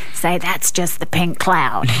you, say, that's just the pink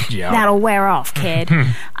cloud. That'll wear off, kid.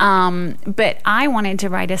 But I wanted to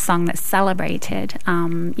write a song that celebrated.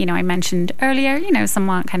 I mentioned earlier,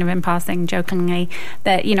 somewhat kind of in passing, jokingly,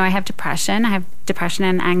 that, I have depression. I have depression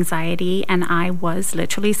and anxiety, and I was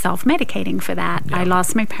literally self-medicating for that. I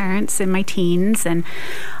lost my parents in my teens, and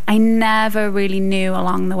I never really knew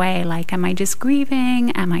along the way, am I just grieving?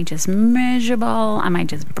 Am I just miserable? Am I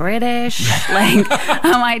just British?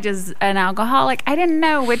 Am I just an alcoholic? I didn't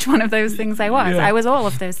know which one of those things I was. I was all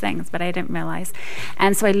of those things, but I didn't realize.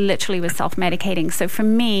 And so I literally was self-medicating. So for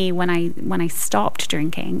me, when I stopped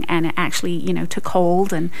drinking, and it actually, took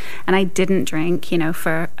hold, and I didn't drink,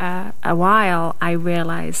 for a while, I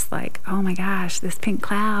realized, oh my gosh, this pink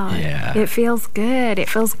cloud, it feels good. It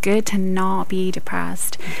feels good to not be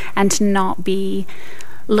depressed and to not be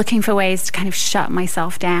looking for ways to kind of shut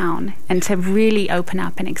myself down and to really open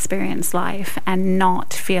up and experience life and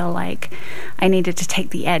not feel like I needed to take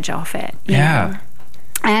the edge off it. You know?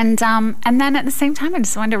 And then at the same time, I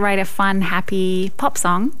just wanted to write a fun, happy pop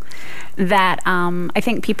song that I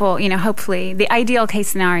think people, hopefully, the ideal case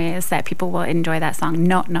scenario is that people will enjoy that song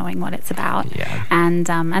not knowing what it's about. Yeah. And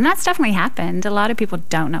that's definitely happened. A lot of people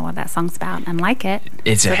don't know what that song's about and like it.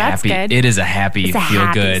 It is a happy,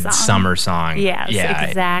 feel-good summer song. Yes,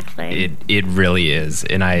 exactly. It really is.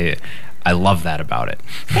 And I love that about it.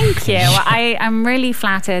 Thank you. I'm really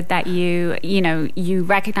flattered that you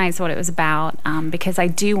recognize what it was about, because I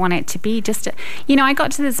do want it to be just, I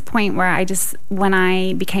got to this point where when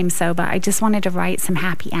I became sober, I just wanted to write some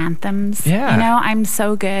happy anthems. Yeah. I'm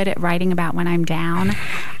so good at writing about when I'm down,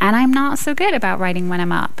 and I'm not so good about writing when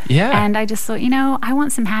I'm up. Yeah. And I just thought, I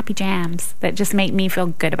want some happy jams that just make me feel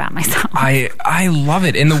good about myself. I love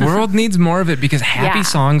it. And the world needs more of it, because happy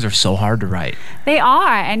songs are so hard to write. They are.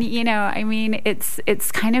 And,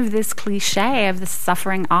 it's kind of this cliche of the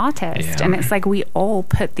suffering artist. Yeah. And it's like we all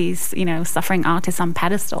put these, suffering artists on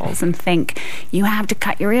pedestals and think you have to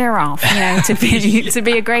cut your ear off, to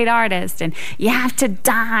be a great artist. And you have to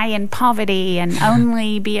die in poverty and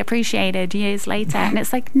only be appreciated years later. And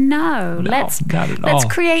it's like, no, let's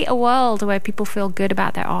create a world where people feel good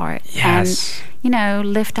about their art. Yes. And,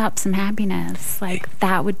 lift up some happiness. Like,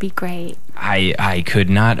 that would be great. I could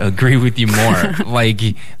not agree with you more. Like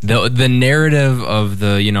the narrative of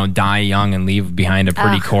the die young and leave behind a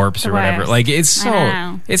pretty corpse or whatever. Like it's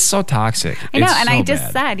so toxic. I know, and so I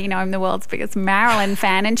just bad. said I'm the world's biggest Marilyn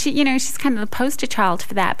fan, and she she's kind of the poster child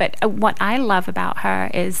for that. But what I love about her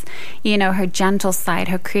is her gentle side,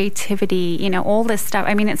 her creativity, all this stuff.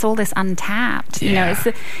 I mean, it's all this untapped.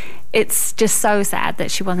 It's just so sad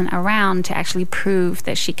that she wasn't around to actually prove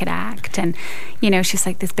that she could act. And, she's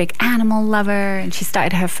like this big animal lover, and she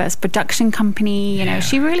started her first production company.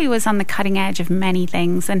 She really was on the cutting edge of many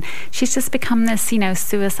things. And she's just become this,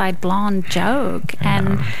 suicide blonde joke.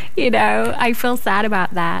 And, I feel sad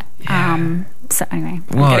about that. Yeah. So anyway,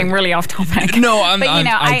 I'm getting really off topic. No,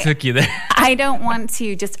 I took you there. I don't want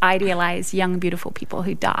to just idealize young, beautiful people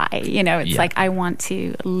who die. It's like I want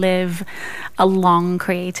to live a long,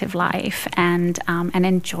 creative life and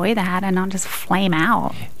enjoy that and not just flame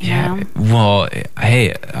out. You know? Well,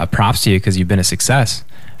 hey, props to you, because you've been a success.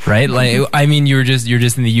 Right? Like, I mean, you're just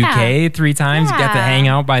in the UK 3 times, got to hang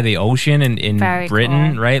out by the ocean in Very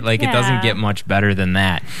Britain, cool. right? Like, it doesn't get much better than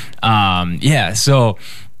that. So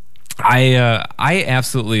I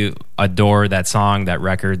absolutely adore that song, that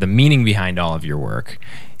record. The meaning behind all of your work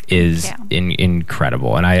is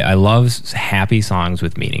incredible, and I love happy songs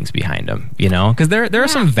with meanings behind them. Because there are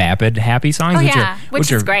some vapid happy songs,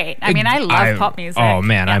 which is great. I mean, I love pop music. Oh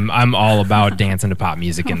man, I'm all about dancing to pop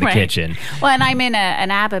music in the kitchen. Well, and I'm in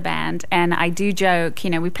an ABBA band, and I do joke.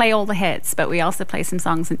 We play all the hits, but we also play some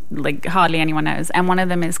songs like hardly anyone knows. And one of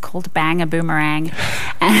them is called "Bang a Boomerang,"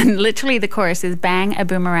 and literally the chorus is "Bang a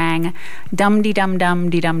boomerang, dum de dum dum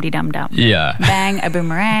de dum de dum dum." Yeah. Bang a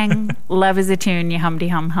boomerang, love is a tune, you hum de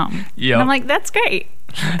hum hum. Yep. And I'm like, that's great.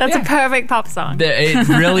 That's a perfect pop song. It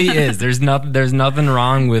really is. There's nothing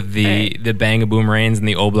wrong with the bang of boomerangs and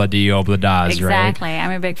the obla di obla das, right? Exactly. I'm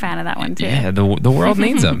a big fan of that one too. Yeah, the world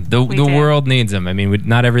needs them. The world needs them. I mean,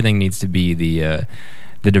 not everything needs to be the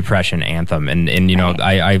depression anthem, and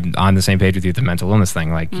I'm on the same page with you with the mental illness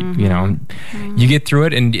thing. Like you get through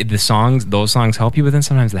it, and those songs help you, but then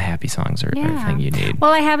sometimes the happy songs are the thing you need.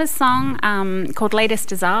 Well, I have a song called "Latest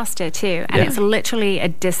Disaster" too, and it's literally a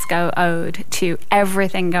disco ode to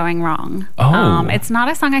everything going wrong. It's not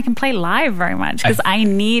a song I can play live very much because I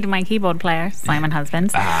need my keyboard player, Simon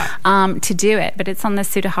Husbands, to do it. But it's on the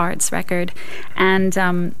Suda Hearts record, and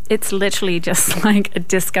it's literally just like a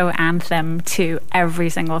disco anthem to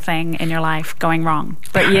every single thing in your life going wrong,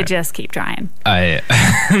 but you just keep trying. I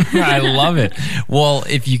love it. Well,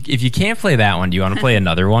 if you can't play that one, do you want to play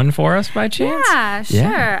another one for us by chance? Yeah,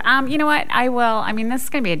 sure. You know what? I will. I mean, this is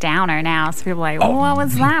going to be a downer now, so people are like, what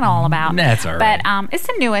was that all about? That's all right. But it's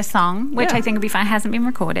a newest song, which I think will be fun. It hasn't been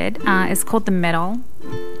recorded. It's called "The Middle."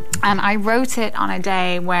 And I wrote it on a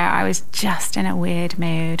day where I was just in a weird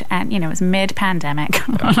mood. And, it was mid-pandemic.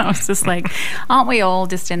 And I was just like, aren't we all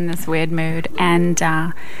just in this weird mood? And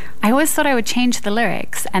I always thought I would change the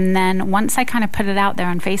lyrics. And then once I kind of put it out there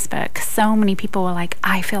on Facebook, so many people were like,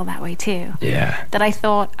 I feel that way too. Yeah. That I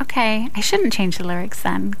thought, okay, I shouldn't change the lyrics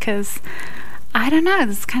then, because I don't know.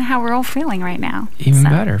 This is kind of how we're all feeling right now. Even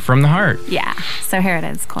better. From the heart. Yeah. So here it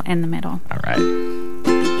is, called "In the Middle." All right.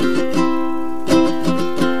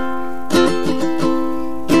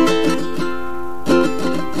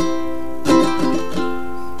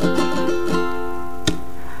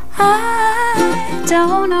 I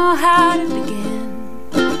don't know how to begin.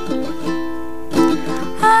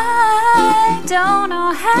 I don't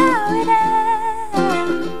know how it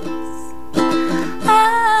ends.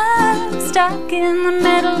 I'm stuck in the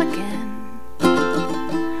middle again,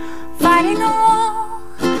 fighting a war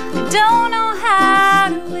I don't know how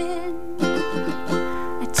to win.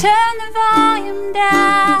 I turn the volume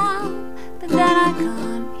down, but then I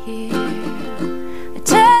can't hear. I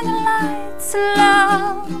turn the lights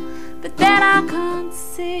low, but then I can't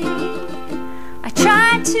see.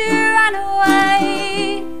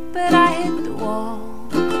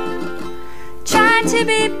 to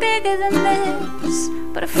be bigger than this,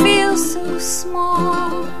 but I feel so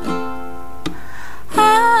small.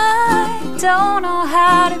 I don't know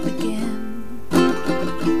how to begin.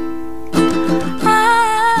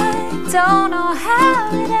 I don't know how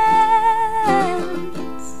it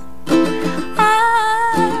ends.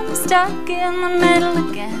 I'm stuck in the middle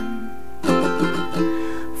again,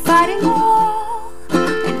 fighting a war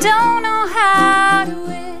I don't know how to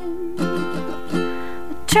win.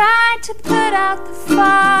 I tried to put out the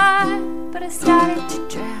fire, but I started to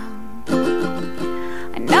drown.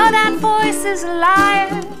 I know that voice is a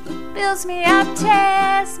liar, builds me up,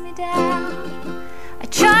 tears me down. I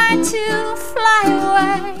tried to fly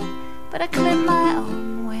away, but I clipped my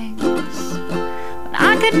own wings. When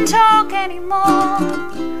I couldn't talk anymore,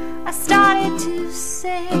 I started to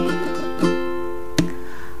sing.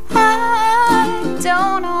 I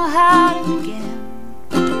don't know how to begin.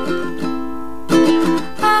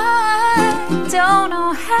 I don't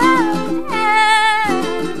know how it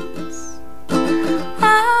ends.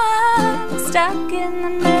 I'm stuck in the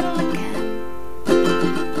middle again,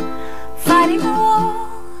 fighting a war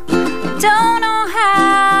I don't know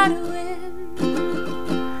how to win.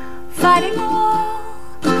 Fighting a war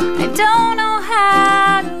I don't know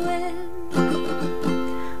how to win.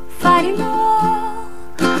 Fighting a war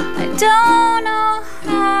I don't know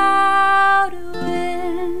how to win.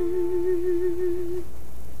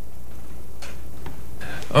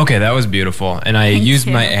 Okay, that was beautiful, and I used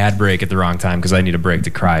my ad break at the wrong time because I need a break to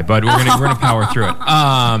cry. But we're gonna power through it.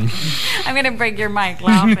 I'm gonna break your mic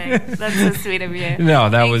laughing. That's so sweet of you. No,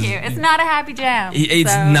 Thank you. It's not a happy jam.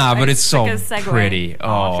 It's so not, but it's so segue. pretty.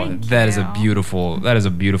 Oh, thank that is you. that is a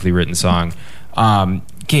beautifully written song.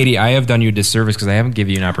 Katie, I have done you a disservice because I haven't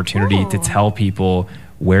given you an opportunity to tell people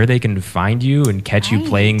where they can find you and catch you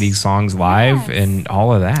playing these songs live and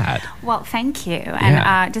all of that. Well, thank you.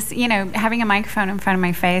 And just, having a microphone in front of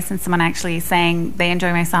my face and someone actually saying they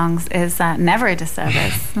enjoy my songs is never a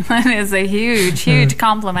disservice. It is a huge, huge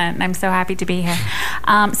compliment, and I'm so happy to be here.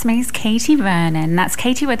 So my name is Katy Vernon. That's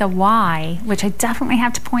Katy with a Y, which I definitely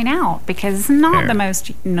have to point out because it's not the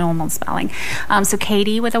most normal spelling. So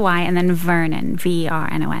Katy with a Y and then Vernon,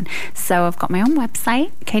 Vernon. So I've got my own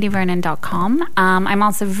website, katyvernon.com.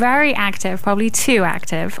 I'm also very active, probably too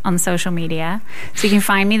active, on social media. So you can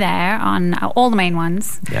find me there on all the main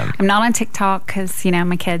ones. Yeah. I'm not on TikTok because,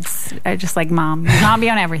 my kids are just like, Mom, you can't be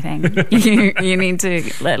on everything. you need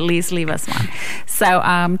to at least leave us one. So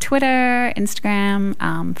Twitter, Instagram,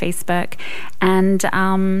 Facebook, and,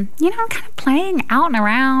 I'm kind of playing out and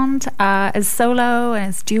around as solo,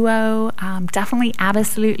 as duo. Definitely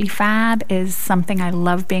Absolutely Fab is something I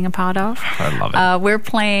love being a part of. I love it. We're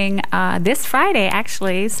playing this Friday, actually.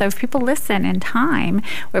 So if people listen in time,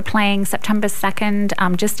 we're playing September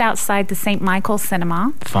 2nd just outside the St. Michael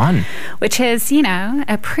Cinema. Fun. Which is,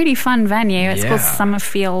 a pretty fun venue. It's called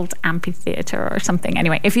Summerfield Amphitheater or something.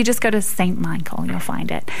 Anyway, if you just go to St. Michael, you'll find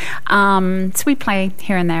it. So we play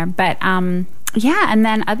here and there. But and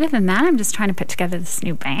then other than that, I'm just trying to put together this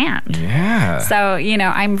new band. Yeah. So,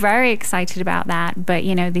 I'm very excited about that. But,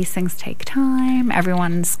 these things take time.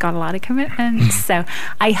 Everyone's got a lot of commitments. So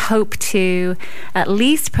I hope to at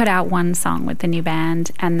least put out one song with the new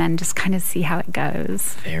band and then just kind of see how it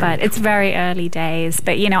goes. It's very early days.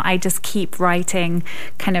 But, I just keep writing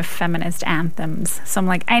kind of feminist anthems. So I'm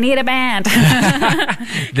like, I need a band.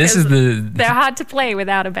 They're hard to play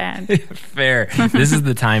without a band. Fair. This is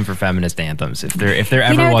the time for feminist anthems. If there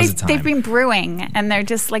ever was a time. They've been brewing, and they're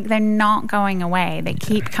just like, they're not going away. They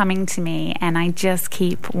keep coming to me, and I just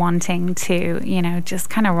keep wanting to,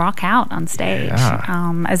 just kind of rock out on stage.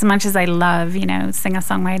 Yeah. As much as I love,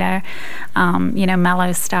 singer-songwriter,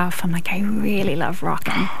 mellow stuff, I'm like, I really love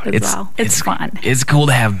rocking as well. It's fun. It's cool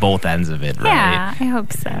to have both ends of it, right? Yeah, I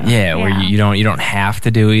hope so. Yeah, where you don't have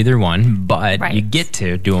to do either one, but you get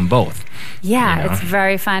to do them both. Yeah, it's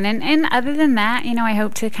very fun. And other than that, I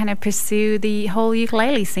hope to kind of pursue the whole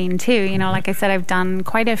ukulele scene too. Like I said, I've done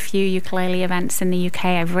quite a few ukulele events in the UK.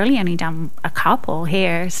 I've really only done a couple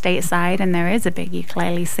here stateside, and there is a big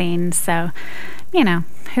ukulele scene. So,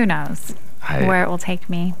 who knows where it will take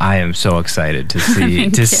me. I am so excited to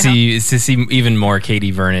see see even more Katy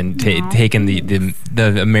Vernon taking the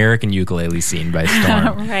American ukulele scene by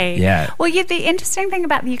storm. Right. Yeah. Well, the interesting thing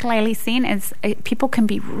about the ukulele scene is people can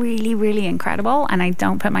be really, really incredible, and I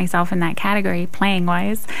don't put myself in that category playing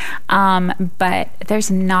wise. But there's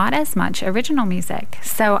not as much original music,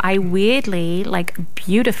 so I weirdly,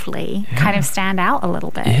 beautifully, kind of stand out a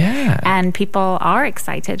little bit. Yeah. And people are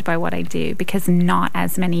excited by what I do because not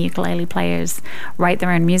as many ukulele players players write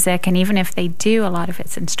their own music, and even if they do, a lot of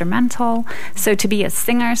it's instrumental. So to be a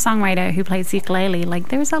singer-songwriter who plays ukulele, like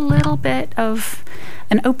there's a little bit of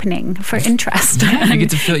an opening for interest. Yeah, you get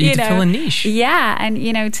to fill a niche. Yeah,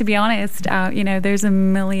 and to be honest, there's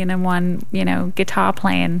 1,000,001 guitar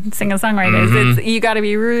playing singer-songwriters. You got to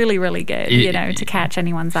be really, really good, to catch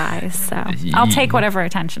anyone's eyes. So I'll take whatever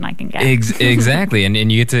attention I can get. Exactly,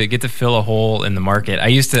 and you get to fill a hole in the market. I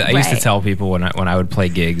used to tell people when I would play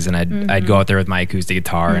gigs, and I'd go out there with my acoustic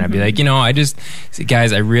guitar, and I'd be like,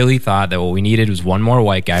 guys, I really thought that what we needed was one more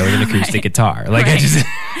white guy with an acoustic guitar. Like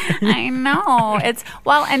I know.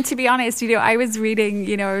 And to be honest, I was reading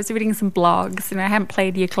some blogs, and I haven't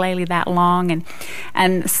played ukulele that long,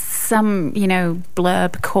 and some,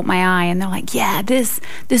 blurb caught my eye, and they're like, yeah, this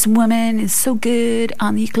woman is so good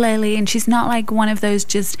on the ukulele, and she's not like one of those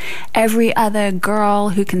just every other girl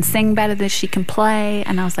who can sing better than she can play.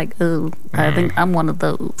 And I was like, oh, I think I'm one of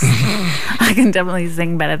those. I can definitely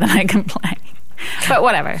sing better than I can play. But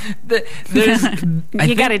whatever.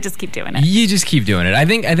 You got to just keep doing it. You just keep doing it. I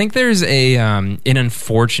think there's an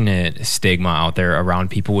unfortunate stigma out there around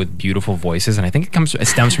people with beautiful voices, and I think it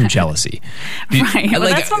stems from jealousy. Right. Well,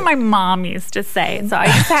 that's what my mom used to say. So I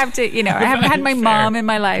just have to, I haven't had my mom in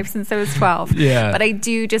my life since I was 12. Yeah. But I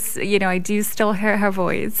do just, I do still hear her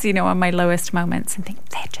voice, on my lowest moments, and think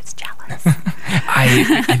they're just jealous.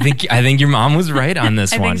 I think your mom was right on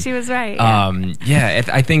this one. I think she was right.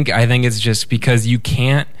 I think it's just because you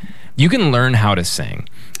can learn how to sing,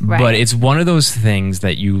 but it's one of those things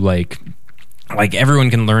that you like everyone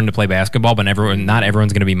can learn to play basketball, but not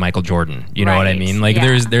everyone's going to be Michael Jordan. You know what I mean? Like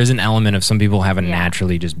there's an element of some people have a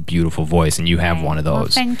naturally just beautiful voice, and you have one of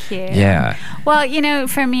those. Well, thank you. Yeah. Well,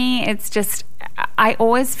 for me, it's just I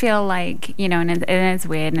always feel like, and it's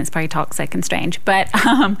weird and it's probably toxic and strange, but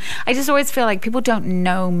I just always feel like people don't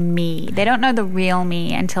know me. They don't know the real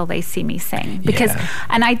me until they see me sing. Because,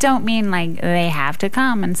 and I don't mean like they have to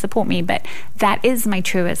come and support me, but that is my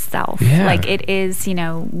truest self. Yeah. Like it is,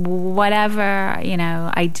 whatever,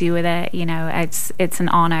 I do with it, it's an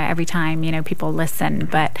honor every time, people listen,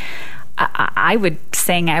 but I would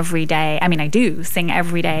sing every day. I mean, I do sing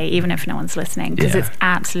every day, even if no one's listening, because it's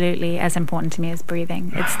absolutely as important to me as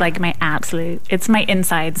breathing. It's like it's my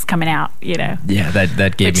insides coming out, Yeah,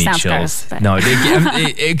 that gave me chills. Gross, no,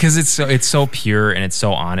 because it's so pure and it's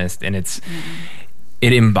so honest, and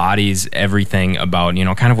it embodies everything about,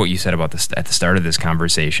 kind of what you said about this at the start of this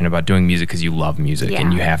conversation about doing music because you love music,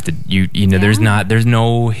 and you have to, there's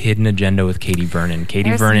no hidden agenda with Katy Vernon.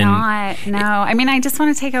 There's not, no. I mean, I just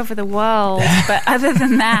want to take over the world, but other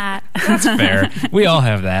than that. That's fair. We all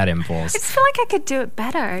have that impulse. I just feel like I could do it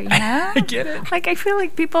better, I get it. Like, I feel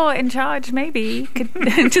like people in charge maybe could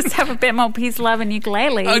just have a bit more peace, love, and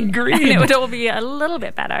ukulele. Agreed. And it would all be a little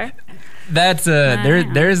bit better. That's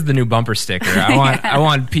there's the new bumper sticker. I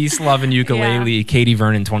want peace, love, and ukulele. Katy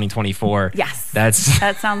Vernon 2024. Yes, that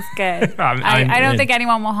sounds good. I don't think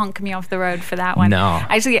anyone will honk me off the road for that one. No,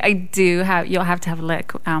 actually, I do have. You'll have to have a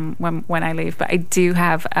look when I leave. But I do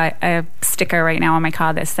have a sticker right now on my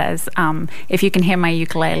car that says, "If you can hear my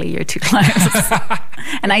ukulele, you're too close."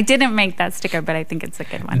 And I didn't make that sticker, but I think it's a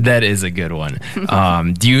good one. That is a good one.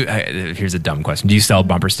 Do you? Here's a dumb question. Do you sell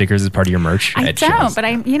bumper stickers as part of your merch? I don't, but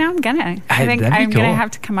I'm gonna. I think I'm going to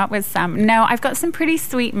have to come up with some. No, I've got some pretty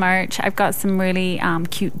sweet merch. I've got some really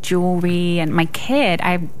cute jewelry. And my kid,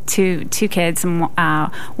 I have two kids, and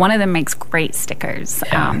one of them makes great stickers.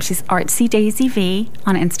 Yeah. She's Artsy Daisy V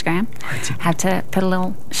on Instagram. Have to put a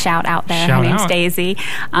little shout out there. Her name's Daisy.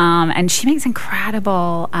 And she makes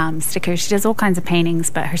incredible stickers. She does all kinds of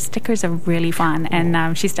paintings, but her stickers are really fun.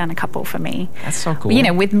 And she's done a couple for me. That's so cool.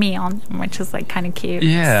 With me on, which is like kind of cute.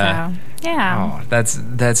 Yeah. So, yeah. Oh,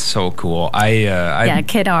 that's so cool.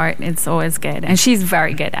 Kid art, it's always good, and she's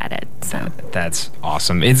very good at it. So that's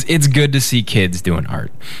awesome. It's good to see kids doing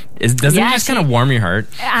art. Doesn't it just kind of warm your heart?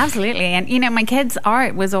 Absolutely. And my kids'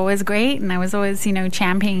 art was always great, and I was always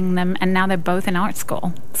championing them, and now they're both in art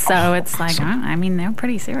school. So it's awesome. like, they're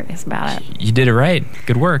pretty serious about it. You did it right.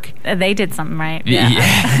 Good work. They did something right.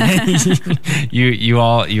 Yeah. you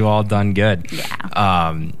all done good.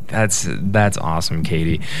 Yeah. That's awesome,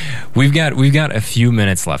 Katy. We've got a few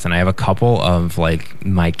minutes left, and I have a couple of like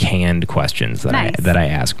my canned questions that I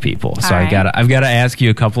ask people. So I've got to ask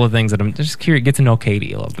you a couple of things that I'm just curious, get to know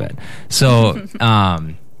Katy a little bit. So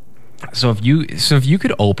so if you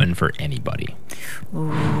could open for anybody,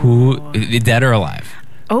 who, dead or alive,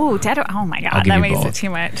 Oh, Dead or... Oh, my God. That makes it too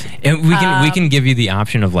much. And we can give you the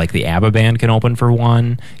option of, like, the ABBA band can open for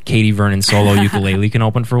one, Katy Vernon solo ukulele can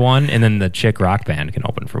open for one, and then the chick rock band can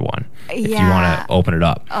open for one. If you want to open it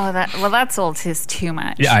up. Oh, that's all just too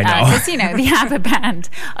much. Yeah, I know. Because, the ABBA band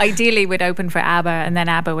ideally would open for ABBA, and then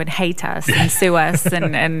ABBA would hate us and sue us,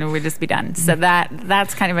 and we'd just be done. So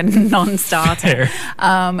that's kind of a non-starter.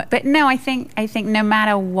 But no, I think no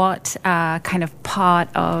matter what kind of part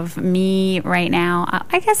of me right now,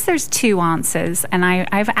 I guess there's two answers, and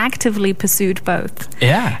I've actively pursued both.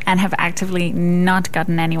 Yeah. And have actively not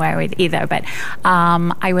gotten anywhere with either. But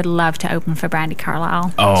I would love to open for Brandi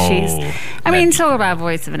Carlile. Oh. Talk about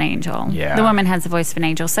voice of an angel. Yeah. The woman has the voice of an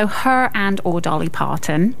angel. So her or Dolly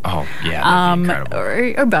Parton. Oh, yeah. That'd be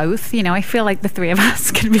incredible. Or both. I feel like the three of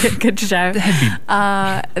us could be a good show.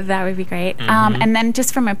 That would be great. Mm-hmm. And then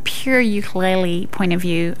just from a pure ukulele point of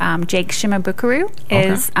view, Jake Shimabukuro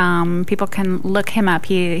is, people can look him up.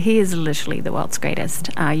 He is literally the world's greatest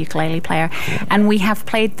ukulele player. Cool. And we have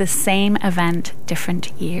played the same event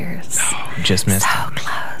different years. Oh, just missed. So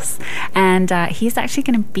close. And he's actually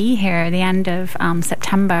going to be here at the end of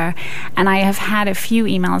September. And I have had a few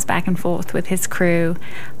emails back and forth with his crew,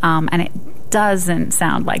 and it doesn't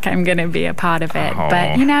sound like I'm going to be a part of it.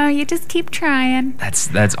 But, you just keep trying.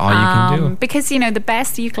 That's all you can do. Because, the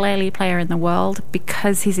best ukulele player in the world,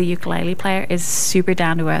 because he's a ukulele player, is super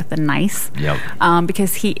down to earth and nice. Yep.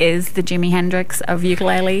 Because he is the Jimi Hendrix of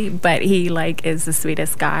ukulele, but he, is the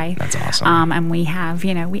sweetest guy. That's awesome. And we have,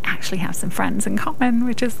 we actually have some friends in common,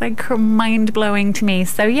 which is, mind-blowing to me.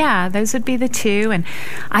 So, yeah, those would be the two. And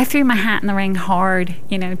I threw my hat in the ring hard,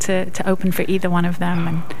 to open for either one of them.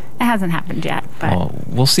 And it hasn't happened yet, but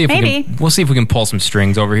we'll see if we can pull some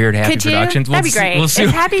strings over here at Happy Productions. That'd be great.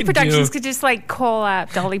 If Happy Productions could just call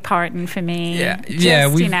up Dolly Parton for me. Yeah.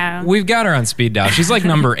 We've got her on speed dial. She's like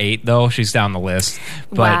number 8 though. She's down the list.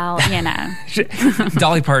 But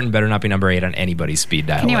Dolly Parton better not be number 8 on anybody's speed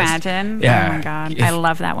dial. Can you imagine? Yeah. Oh my God, I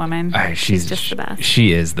love that woman. She's just the best.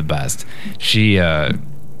 She is the best. She.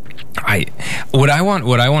 What I want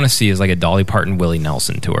to see is like a Dolly Parton Willie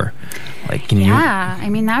Nelson tour.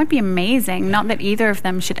 That would be amazing. Not that either of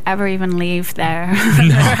them should ever even leave their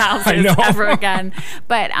houses ever again.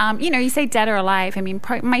 But you say dead or alive.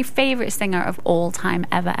 My favorite singer of all time,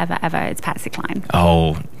 ever is Patsy Cline.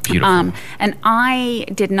 Oh, beautiful. And I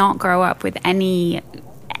did not grow up with any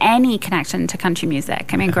connection to country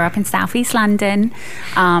music. I grew up in Southeast London.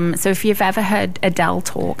 So if you've ever heard Adele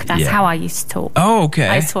talk, that's how I used to talk. Oh, okay.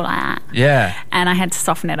 I used to talk like that. Yeah. And I had to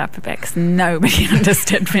soften it up a bit because nobody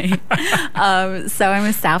understood me. So I'm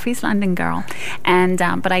a Southeast London girl. And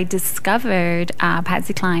but I discovered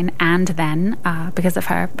Patsy Cline and then, because of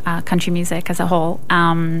her country music as a whole,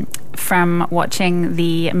 from watching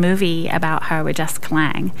the movie about her with Jessica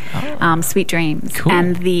Lange, Sweet Dreams. Cool.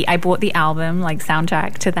 And I bought the album,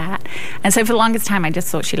 soundtrack to that. And so for the longest time, I just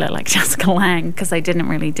thought she looked like Jessica Lange because I didn't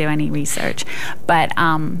really do any research. But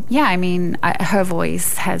her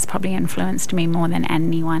voice has probably influenced me more than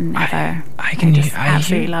anyone ever. I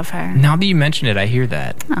absolutely love her. Now that you mention it, I hear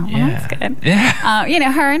that. Oh, well, that's good.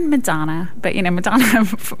 Yeah. Her and Madonna, but Madonna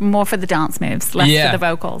more for the dance moves, less for the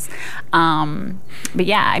vocals. But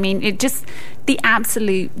yeah, it just the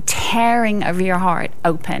absolute tearing of your heart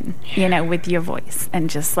open, with your voice and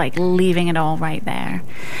just leaving it all right there.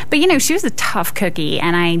 But she was a tough cookie,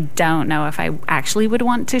 and I don't know if I actually would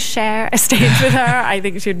want to share a stage with her. I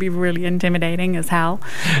think she'd be really intimidating as hell.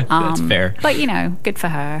 That's fair. But good for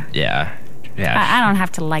her. Yeah. Yeah. I don't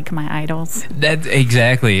have to like my idols. That's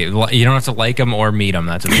exactly. You don't have to like them or meet them.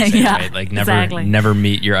 That's what they say, right? Never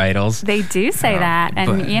meet your idols. They do say that.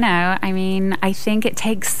 And, I think it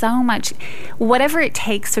takes so much, whatever it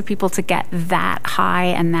takes for people to get that high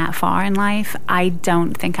and that far in life, I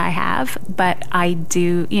don't think I have. But I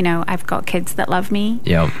do, I've got kids that love me.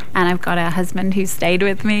 Yep. And I've got a husband who stayed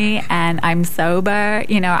with me, and I'm sober.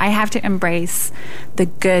 I have to embrace the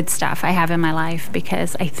good stuff I have in my life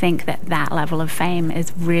because I think that level of fame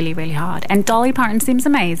is really, really hard. And Dolly Parton seems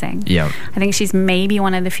amazing. Yeah. I think she's maybe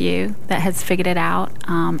one of the few that has figured it out,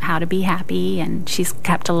 how to be happy, and she's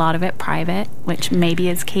kept a lot of it private, which maybe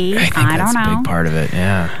is key. I think that's a big part of it,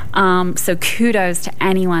 yeah. So kudos to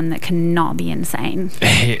anyone that cannot be insane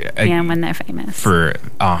when they're famous. For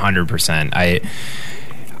 100%.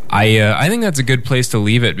 I think that's a good place to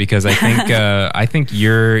leave it because I think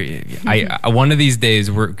one of these days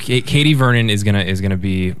Katy Vernon is gonna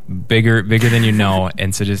be bigger than you know,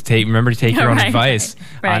 and so just remember to take your own advice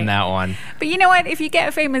on that one. But you know what? If you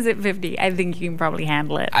get famous at 50, I think you can probably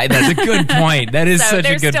handle it. That's a good point. That is such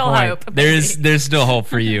a good point. Hope, there's still hope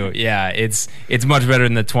for you. Yeah, it's much better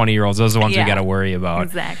than the 20-year-olds. Those are the ones we got to worry about.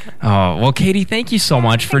 Exactly. Oh well, Katy, thank you so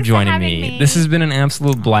much for joining me. This has been an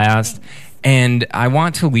absolute blast. And I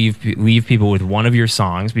want to leave people with one of your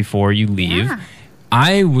songs before you leave. Yeah.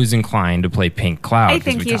 I was inclined to play Pink Cloud. I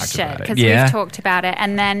think you should, because we've talked about it.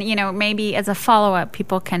 And then, maybe as a follow-up,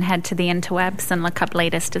 people can head to the interwebs and look up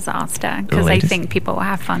Latest Disaster, because I think people will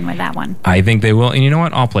have fun with that one. I think they will. And you know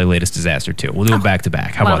what? I'll play Latest Disaster, too. We'll do it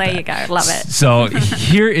back-to-back. How about that? Well, there you go. Love it. So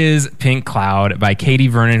here is Pink Cloud by Katy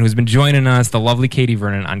Vernon, who's been joining us, the lovely Katy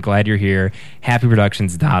Vernon. I'm glad you're here.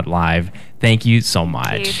 happyproductions.live. Thank you so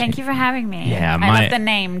much. Thank you for having me. Yeah, I love the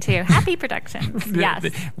name, too. Happy Productions. Yes.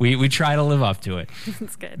 We try to live up to it.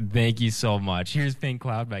 That's good. Thank you so much. Here's Pink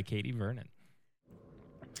Cloud by Katy Vernon.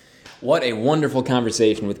 What a wonderful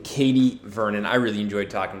conversation with Katy Vernon. I really enjoyed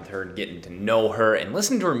talking with her and getting to know her and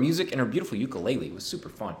listening to her music and her beautiful ukulele. It was super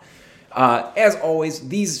fun. As always,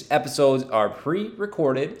 these episodes are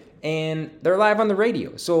pre-recorded and they're live on the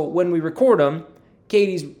radio. So when we record them,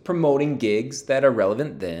 Katy's promoting gigs that are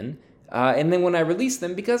relevant then. And then when I release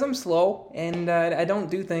them, because I'm slow and I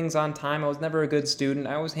don't do things on time, I was never a good student.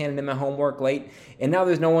 I always handed in my homework late, and now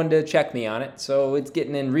there's no one to check me on it, so it's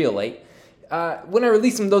getting in real late. When I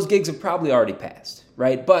release them, those gigs have probably already passed,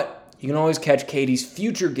 right? But you can always catch Katy's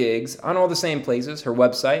future gigs on all the same places, her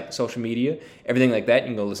website, social media, everything like that. You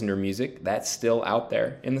can go listen to her music. That's still out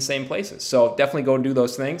there in the same places. So definitely go and do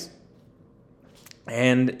those things.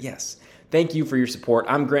 And yes, thank you for your support.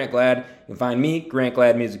 I'm Grant Glad. You can find me,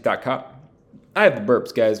 grantgladmusic.com. I have the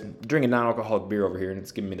burps, guys. I'm drinking non-alcoholic beer over here, and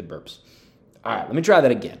it's giving me the burps. All right, let me try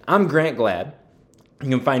that again. I'm Grant Glad. You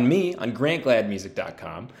can find me on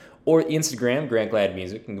grantgladmusic.com or Instagram, Grant Glad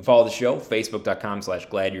Music. You can follow the show,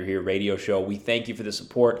 facebook.com/Glad You're Here radio show. We thank you for the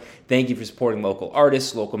support. Thank you for supporting local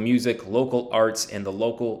artists, local music, local arts, and the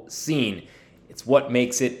local scene. It's what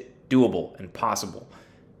makes it doable and possible.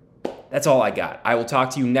 That's all I got. I will talk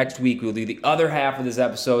to you next week. We'll do the other half of this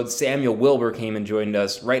episode. Samuel Wilbur came and joined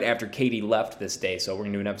us right after Katy left this day. So we're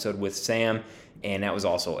going to do an episode with Sam, and that was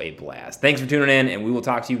also a blast. Thanks for tuning in, and we will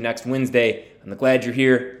talk to you next Wednesday on the Glad You're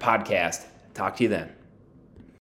Here podcast. Talk to you then.